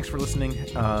 Thanks for listening.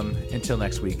 Until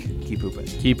next week, keep hooping.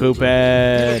 Keep pooping.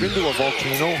 Been to a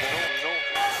volcano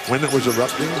when it was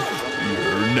erupting?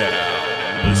 You're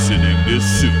now listening to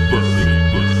Super.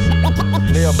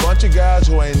 They're a bunch of guys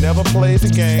who ain't never played the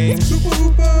game.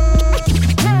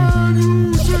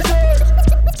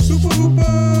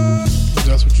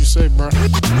 That's what you say, bro. I'm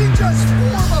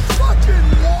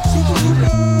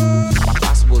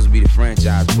supposed to be the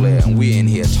franchise player, and we're in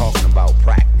here talking about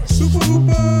practice.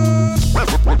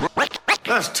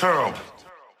 That's terrible.